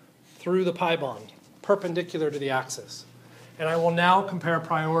half through the pi bond, perpendicular to the axis. And I will now compare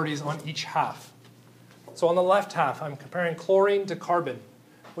priorities on each half. So on the left half, I'm comparing chlorine to carbon.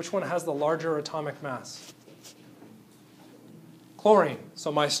 Which one has the larger atomic mass? Chlorine.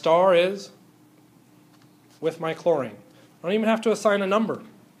 So my star is with my chlorine. I don't even have to assign a number.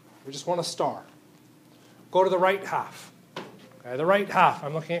 We just want a star. Go to the right half. Okay, the right half,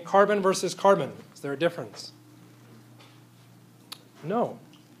 I'm looking at carbon versus carbon. Is there a difference? No.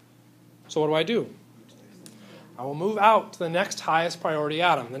 So what do? I will move out to the next highest priority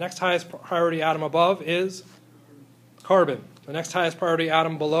atom. The next highest priority atom above is carbon. The next highest priority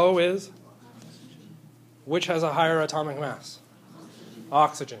atom below is, which has a higher atomic mass?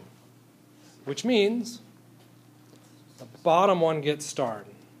 Oxygen. Which means the bottom one gets starred.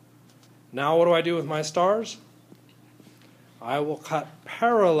 Now what do I do with my stars? I will cut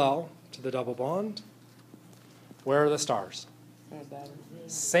parallel to the double bond. Where are the stars?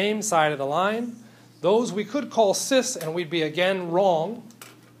 Same side of the line. Those we could call cis, and we'd be again wrong.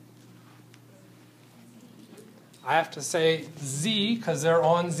 I have to say Z, because they're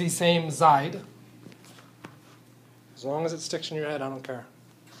on the same side. As long as it sticks in your head, I don't care.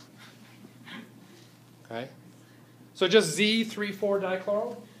 Okay? So just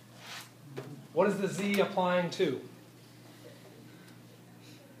Z3,4-dichloro. What is the Z applying to?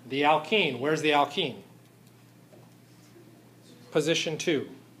 The alkene. Where's the alkene? Position 2.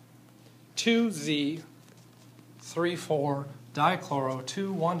 2Z, 3,4, dichloro,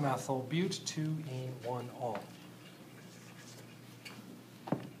 2,1-methyl, but, 2-ene-1-ol.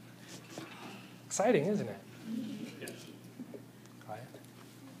 Exciting, isn't it? Yes. Okay.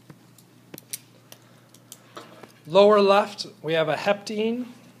 Lower left, we have a heptene.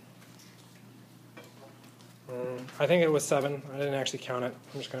 I think it was 7. I didn't actually count it.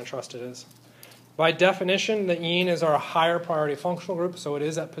 I'm just going to trust it is. By definition, the ene is our higher priority functional group, so it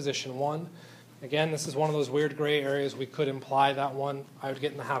is at position 1. Again, this is one of those weird gray areas we could imply that one. I would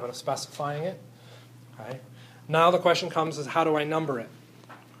get in the habit of specifying it. Okay. Now the question comes is, how do I number it?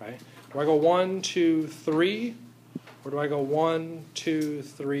 Okay. Do I go 1, 2, 3? Or do I go 1, 2,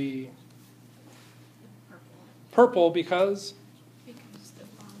 3? Purple because? Because the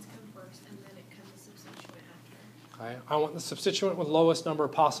bonds come first and then it comes substituent after. Okay. I want the substituent with lowest number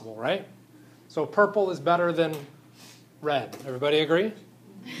possible, right? So purple is better than red. Everybody agree?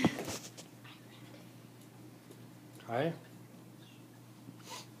 Okay.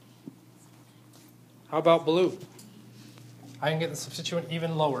 How about blue? I can get the substituent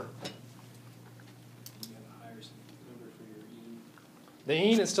even lower. You have a higher number for your ene. The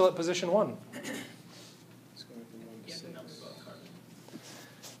ene is still at position 1. It's going from 1 to 6. Carbon.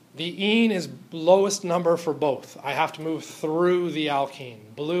 The ene is lowest number for both. I have to move through the alkene.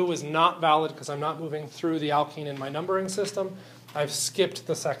 Blue is not valid because I'm not moving through the alkene in my numbering system. I've skipped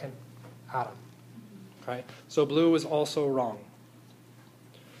the second atom. Okay? So blue is also wrong.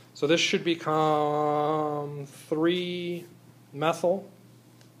 So this should become 3-methyl,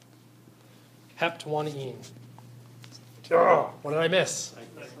 hept 1-ene. What did I miss?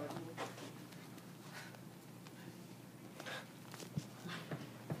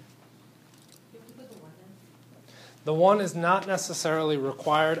 The 1 is not necessarily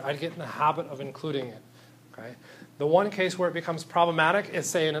required. I'd get in the habit of including it. Okay? The one case where it becomes problematic is,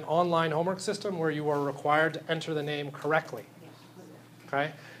 say, in an online homework system where you are required to enter the name correctly.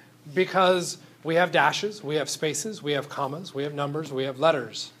 Okay? Because we have dashes, we have spaces, we have commas, we have numbers, we have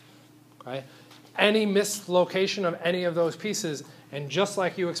letters. Okay? Any mislocation of any of those pieces, and just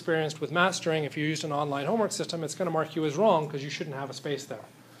like you experienced with mastering, if you used an online homework system, it's going to mark you as wrong because you shouldn't have a space there.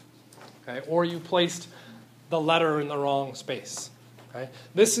 Okay? Or you placed the letter in the wrong space. Okay?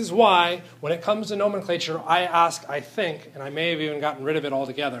 This is why, when it comes to nomenclature, I ask, I think, and I may have even gotten rid of it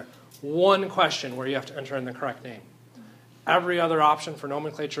altogether, one question where you have to enter in the correct name. Every other option for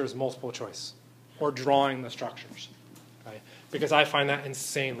nomenclature is multiple choice, or drawing the structures. Okay? Because I find that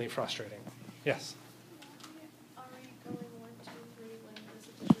insanely frustrating. Yes? Are we going 1, 2, 3 when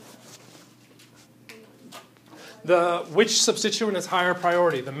the substituent? Which substituent is higher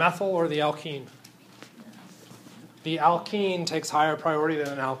priority, the methyl or the alkene? The alkene takes higher priority than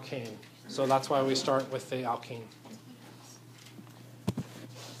an alkane. So that's why we start with the alkene.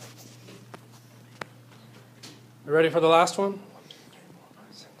 You ready for the last one?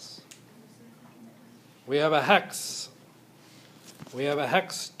 We have a hex. We have a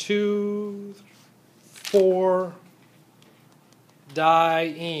hex 2, 4,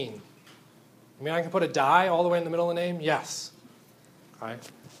 diene. I mean, I can put a di all the way in the middle of the name? Yes. Okay.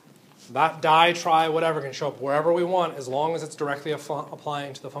 That di, tri, whatever can show up wherever we want as long as it's directly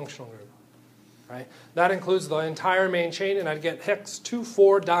applying to the functional group. Right? That includes the entire main chain, and I'd get hex 2,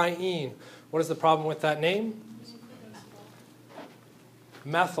 4, diene. What is the problem with that name?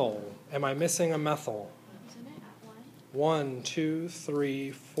 Methyl. Am I missing a methyl? Isn't it at 1,1? 2,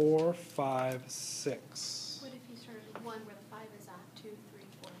 3, 4, 5, 6. What if you started at 1 where the 5 is at? 2, 3,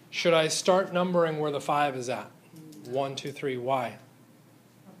 4. Should I start numbering where the 5 is at? 1, 2, 3. Why?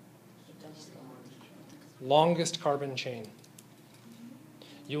 Longest carbon chain.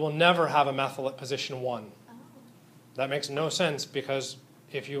 You will never have a methyl at position 1. Oh. That makes no sense because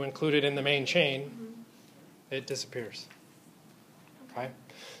if you include it in the main chain, it disappears. Okay?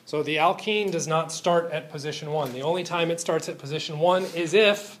 So the alkene does not start at position 1. The only time it starts at position 1 is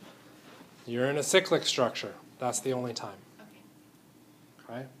if you're in a cyclic structure. That's the only time. Okay.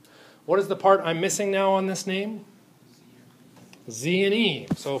 Okay? What is the part I'm missing now on this name? Z and E.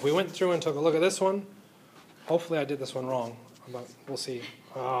 So if we went through and took a look at this one, hopefully I did this one wrong, but we'll see.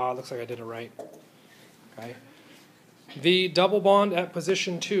 Looks like I did it right. Okay. The double bond at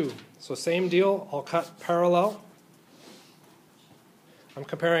position 2. So same deal, I'll cut parallel. I'm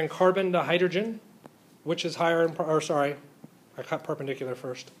comparing carbon to hydrogen, which is higher, I cut perpendicular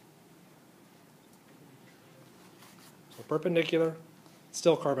first. So perpendicular,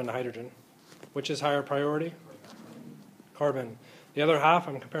 still carbon to hydrogen. Which is higher priority? Carbon. The other half,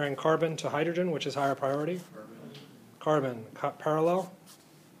 I'm comparing carbon to hydrogen, which is higher priority? Carbon. Cut parallel.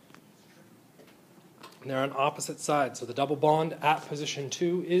 And they're on opposite sides. So the double bond at position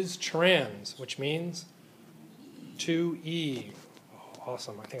 2 is trans, which means 2E. Oh,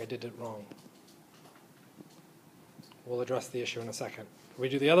 awesome. I think I did it wrong. We'll address the issue in a second. We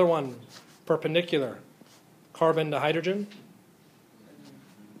do the other one, perpendicular. Carbon to hydrogen.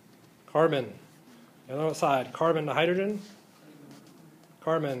 Carbon. The other side, carbon to hydrogen.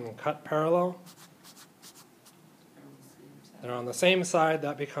 Carbon, cut parallel. They're on the same side.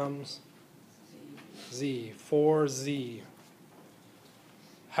 That becomes Z, 4Z.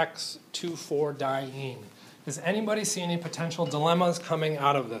 Hex 2,4-diene. Does anybody see any potential dilemmas coming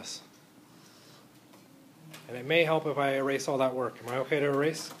out of this? And it may help if I erase all that work. Am I okay to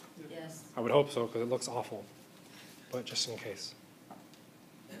erase? Yes. I would hope so, because it looks awful. But just in case.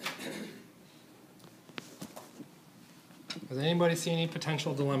 Does anybody see any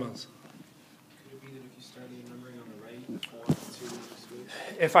potential dilemmas? Could it be that if you started the numbering on the right, 1, 2,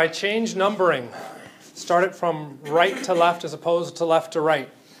 switch? If I change numbering, start it from right to left as opposed to left to right,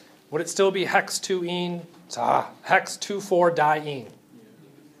 would it still be hex 2-ene? Hex 2,4-diene?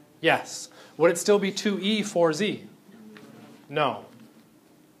 Yes. Would it still be 2E4Z? No.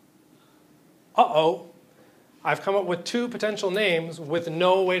 Uh-oh. I've come up with 2 potential names with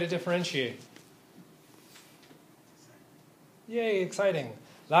no way to differentiate. Yay, exciting.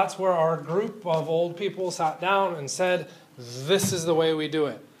 That's where our group of old people sat down and said, this is the way we do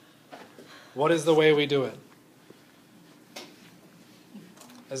it. What is the way we do it?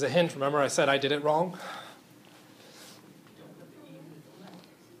 As a hint, remember I said I did it wrong?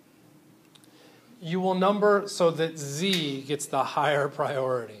 You will number so that Z gets the higher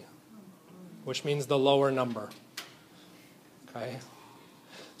priority, which means the lower number. Okay?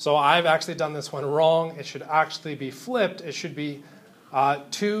 So I've actually done this one wrong. It should actually be flipped. It should be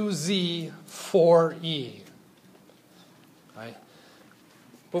 2Z, 4E. Okay?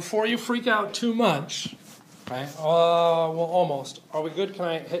 Before you freak out too much, okay? Well, almost. Are we good? Can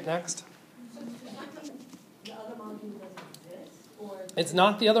I hit next? The other molecule doesn't exist? Or It's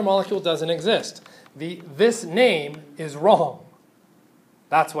not the other molecule doesn't exist. This name is wrong.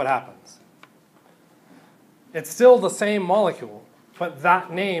 That's what happens. It's still the same molecule, but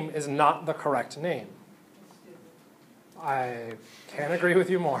that name is not the correct name. I can't agree with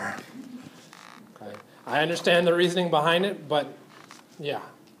you more. Okay. I understand the reasoning behind it, but yeah,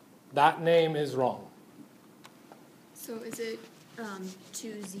 that name is wrong. So is it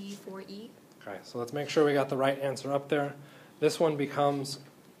 2Z4E? Okay, so let's make sure we got the right answer up there. This one becomes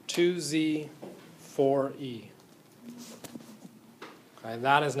 2Z4E. Okay,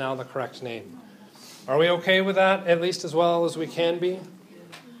 that is now the correct name. Are we okay with that, at least as well as we can be?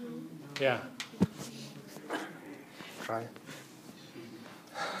 Yeah. Okay.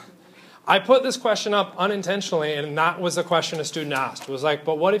 I put this question up unintentionally, and that was the question a student asked. It was like,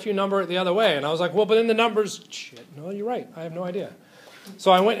 but what if you number it the other way? And I was like, well, but then the numbers, shit, no, you're right. I have no idea. So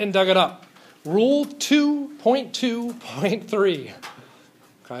I went and dug it up. Rule 2.2.3.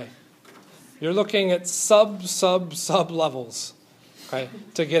 Okay. You're looking at sub levels, okay,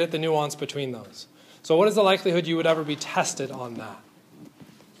 to get at the nuance between those. So what is the likelihood you would ever be tested on that?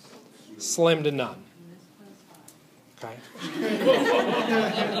 Slim to none. Okay.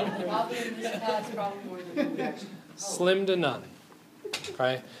 probably in this class, probably more than Slim to none.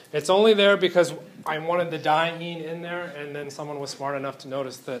 Okay. It's only there because I wanted the diene in there, and then someone was smart enough to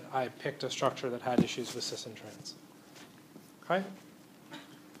notice that I picked a structure that had issues with cis and trans. Okay.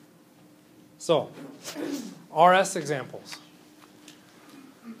 So, RS examples.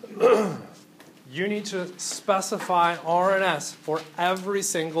 You need to specify R and S for every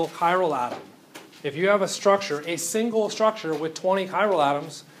single chiral atom. If you have a structure, a single structure with 20 chiral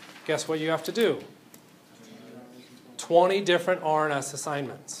atoms, guess what you have to do? 20 different R and S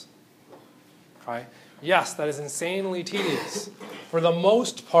assignments. Okay? Yes, that is insanely tedious. For the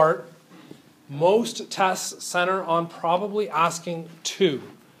most part, Most tests center on probably asking 2.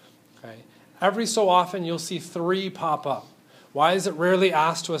 Okay? Every so often you'll see 3 pop up. Why is it rarely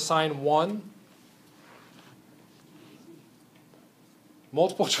asked to assign 1?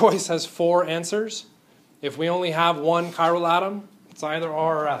 Multiple choice has 4 answers. If we only have 1 chiral atom, it's either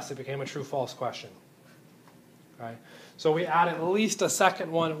R or S. It became a true-false question. Okay? So we add at least a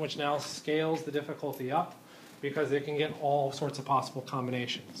second one, which now scales the difficulty up because it can get all sorts of possible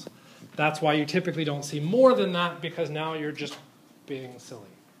combinations. That's why you typically don't see more than that, because now you're just being silly.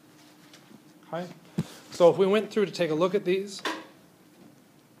 Okay? So if we went through to take a look at these,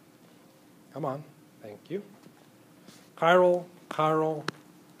 come on, thank you. Chiral, chiral,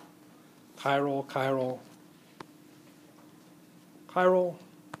 chiral, chiral, chiral,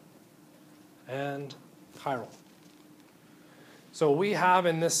 and chiral. So we have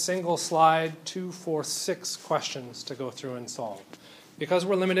in this single slide 2, 4, 6 questions to go through and solve. Because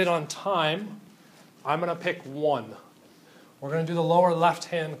we're limited on time, I'm going to pick 1. We're going to do the lower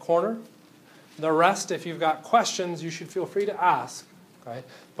left-hand corner. The rest, if you've got questions, you should feel free to ask. Okay?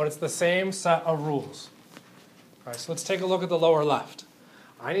 But it's the same set of rules. All right, so let's take a look at the lower left.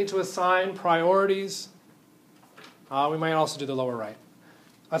 I need to assign priorities. We might also do the lower right.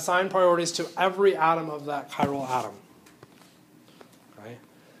 Assign priorities to every atom of that chiral atom. Okay?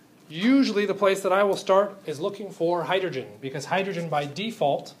 Usually the place that I will start is looking for hydrogen, because hydrogen by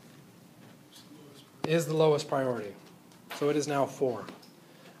default is the lowest priority. So it is now 4.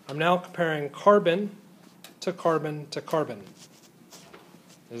 I'm now comparing carbon to carbon to carbon.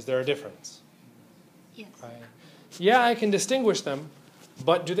 Is there a difference? Yes. Okay. Yeah, I can distinguish them,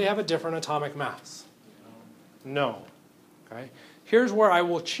 but do they have a different atomic mass? No. Okay. Here's where I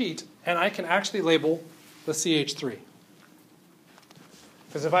will cheat, and I can actually label the CH3.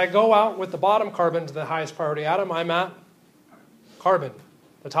 Because if I go out with the bottom carbon to the highest priority atom, I'm at carbon.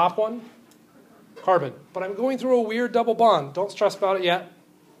 The top one, carbon. But I'm going through a weird double bond. Don't stress about it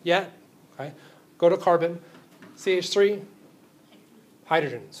yet. Okay. Go to carbon, CH3,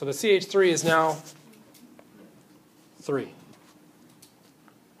 hydrogen. So the CH3 is now 3.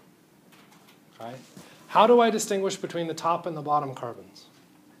 Okay. How do I distinguish between the top and the bottom carbons?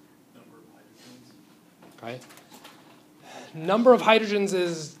 Number of hydrogens. Okay. Number of hydrogens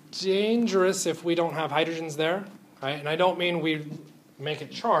is dangerous if we don't have hydrogens there. Okay. And I don't mean we make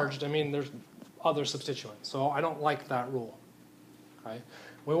it charged. I mean there's other substituents. So I don't like that rule. Okay.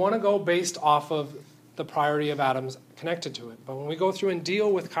 We want to go based off of the priority of atoms connected to it. But when we go through and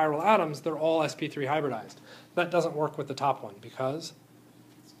deal with chiral atoms, they're all sp3 hybridized. That doesn't work with the top one because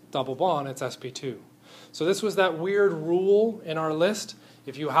double bond, it's sp2. So this was that weird rule in our list.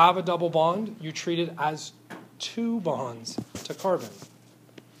 If you have a double bond, you treat it as 2 bonds to carbon.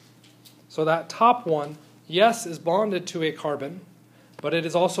 So that top one, yes, is bonded to a carbon, but it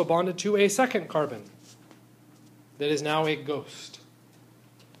is also bonded to a second carbon that is now a ghost.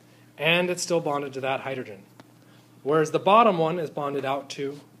 And it's still bonded to that hydrogen. Whereas the bottom one is bonded out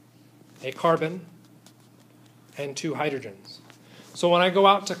to a carbon and 2 hydrogens. So when I go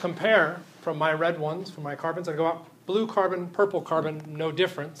out to compare from my red ones, from my carbons, I go out blue carbon, purple carbon, no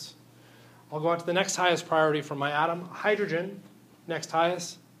difference. I'll go out to the next highest priority from my atom, hydrogen, next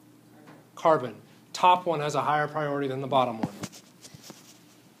highest, carbon. Top one has a higher priority than the bottom one,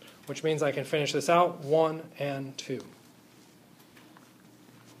 which means I can finish this out, 1 and 2.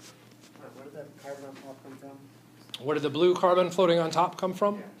 Where did that carbon on top come from? Where did the blue carbon floating on top come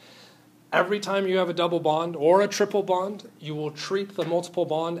from? Every time you have a double bond or a triple bond, you will treat the multiple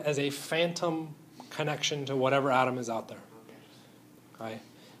bond as a phantom connection to whatever atom is out there. Okay?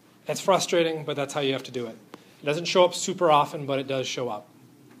 It's frustrating, but that's how you have to do it. It doesn't show up super often, but it does show up.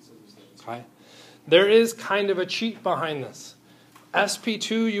 Okay? There is kind of a cheat behind this.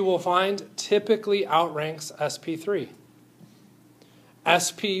 sp2, you will find, typically outranks sp3.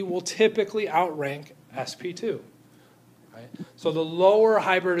 sp will typically outrank sp2. Right? So the lower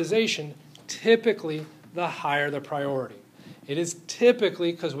hybridization, typically the higher the priority. It is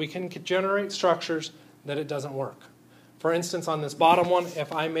typically because we can generate structures that it doesn't work. For instance, on this bottom one,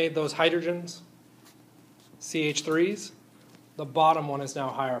 if I made those hydrogens CH3s, the bottom one is now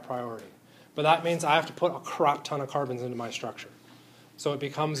higher priority. But that means I have to put a crap ton of carbons into my structure. So it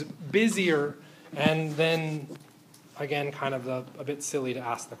becomes busier and then, again, kind of a bit silly to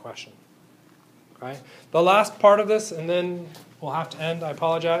ask the question. Okay? The last part of this, and then we'll have to end, I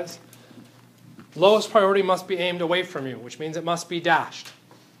apologize. Lowest priority must be aimed away from you, which means it must be dashed.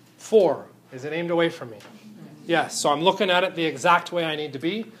 4, is it aimed away from me? Yes, so I'm looking at it the exact way I need to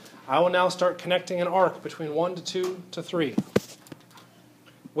be. I will now start connecting an arc between 1 to 2 to 3.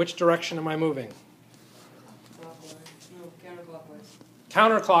 Which direction am I moving? Clockwise. No, counterclockwise.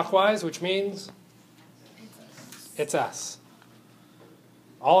 Counterclockwise, which means it's S.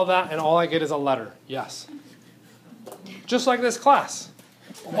 All of that, and all I get is a letter, yes. Just like this class.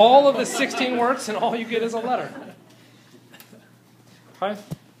 All of the 16 works, and all you get is a letter. Okay?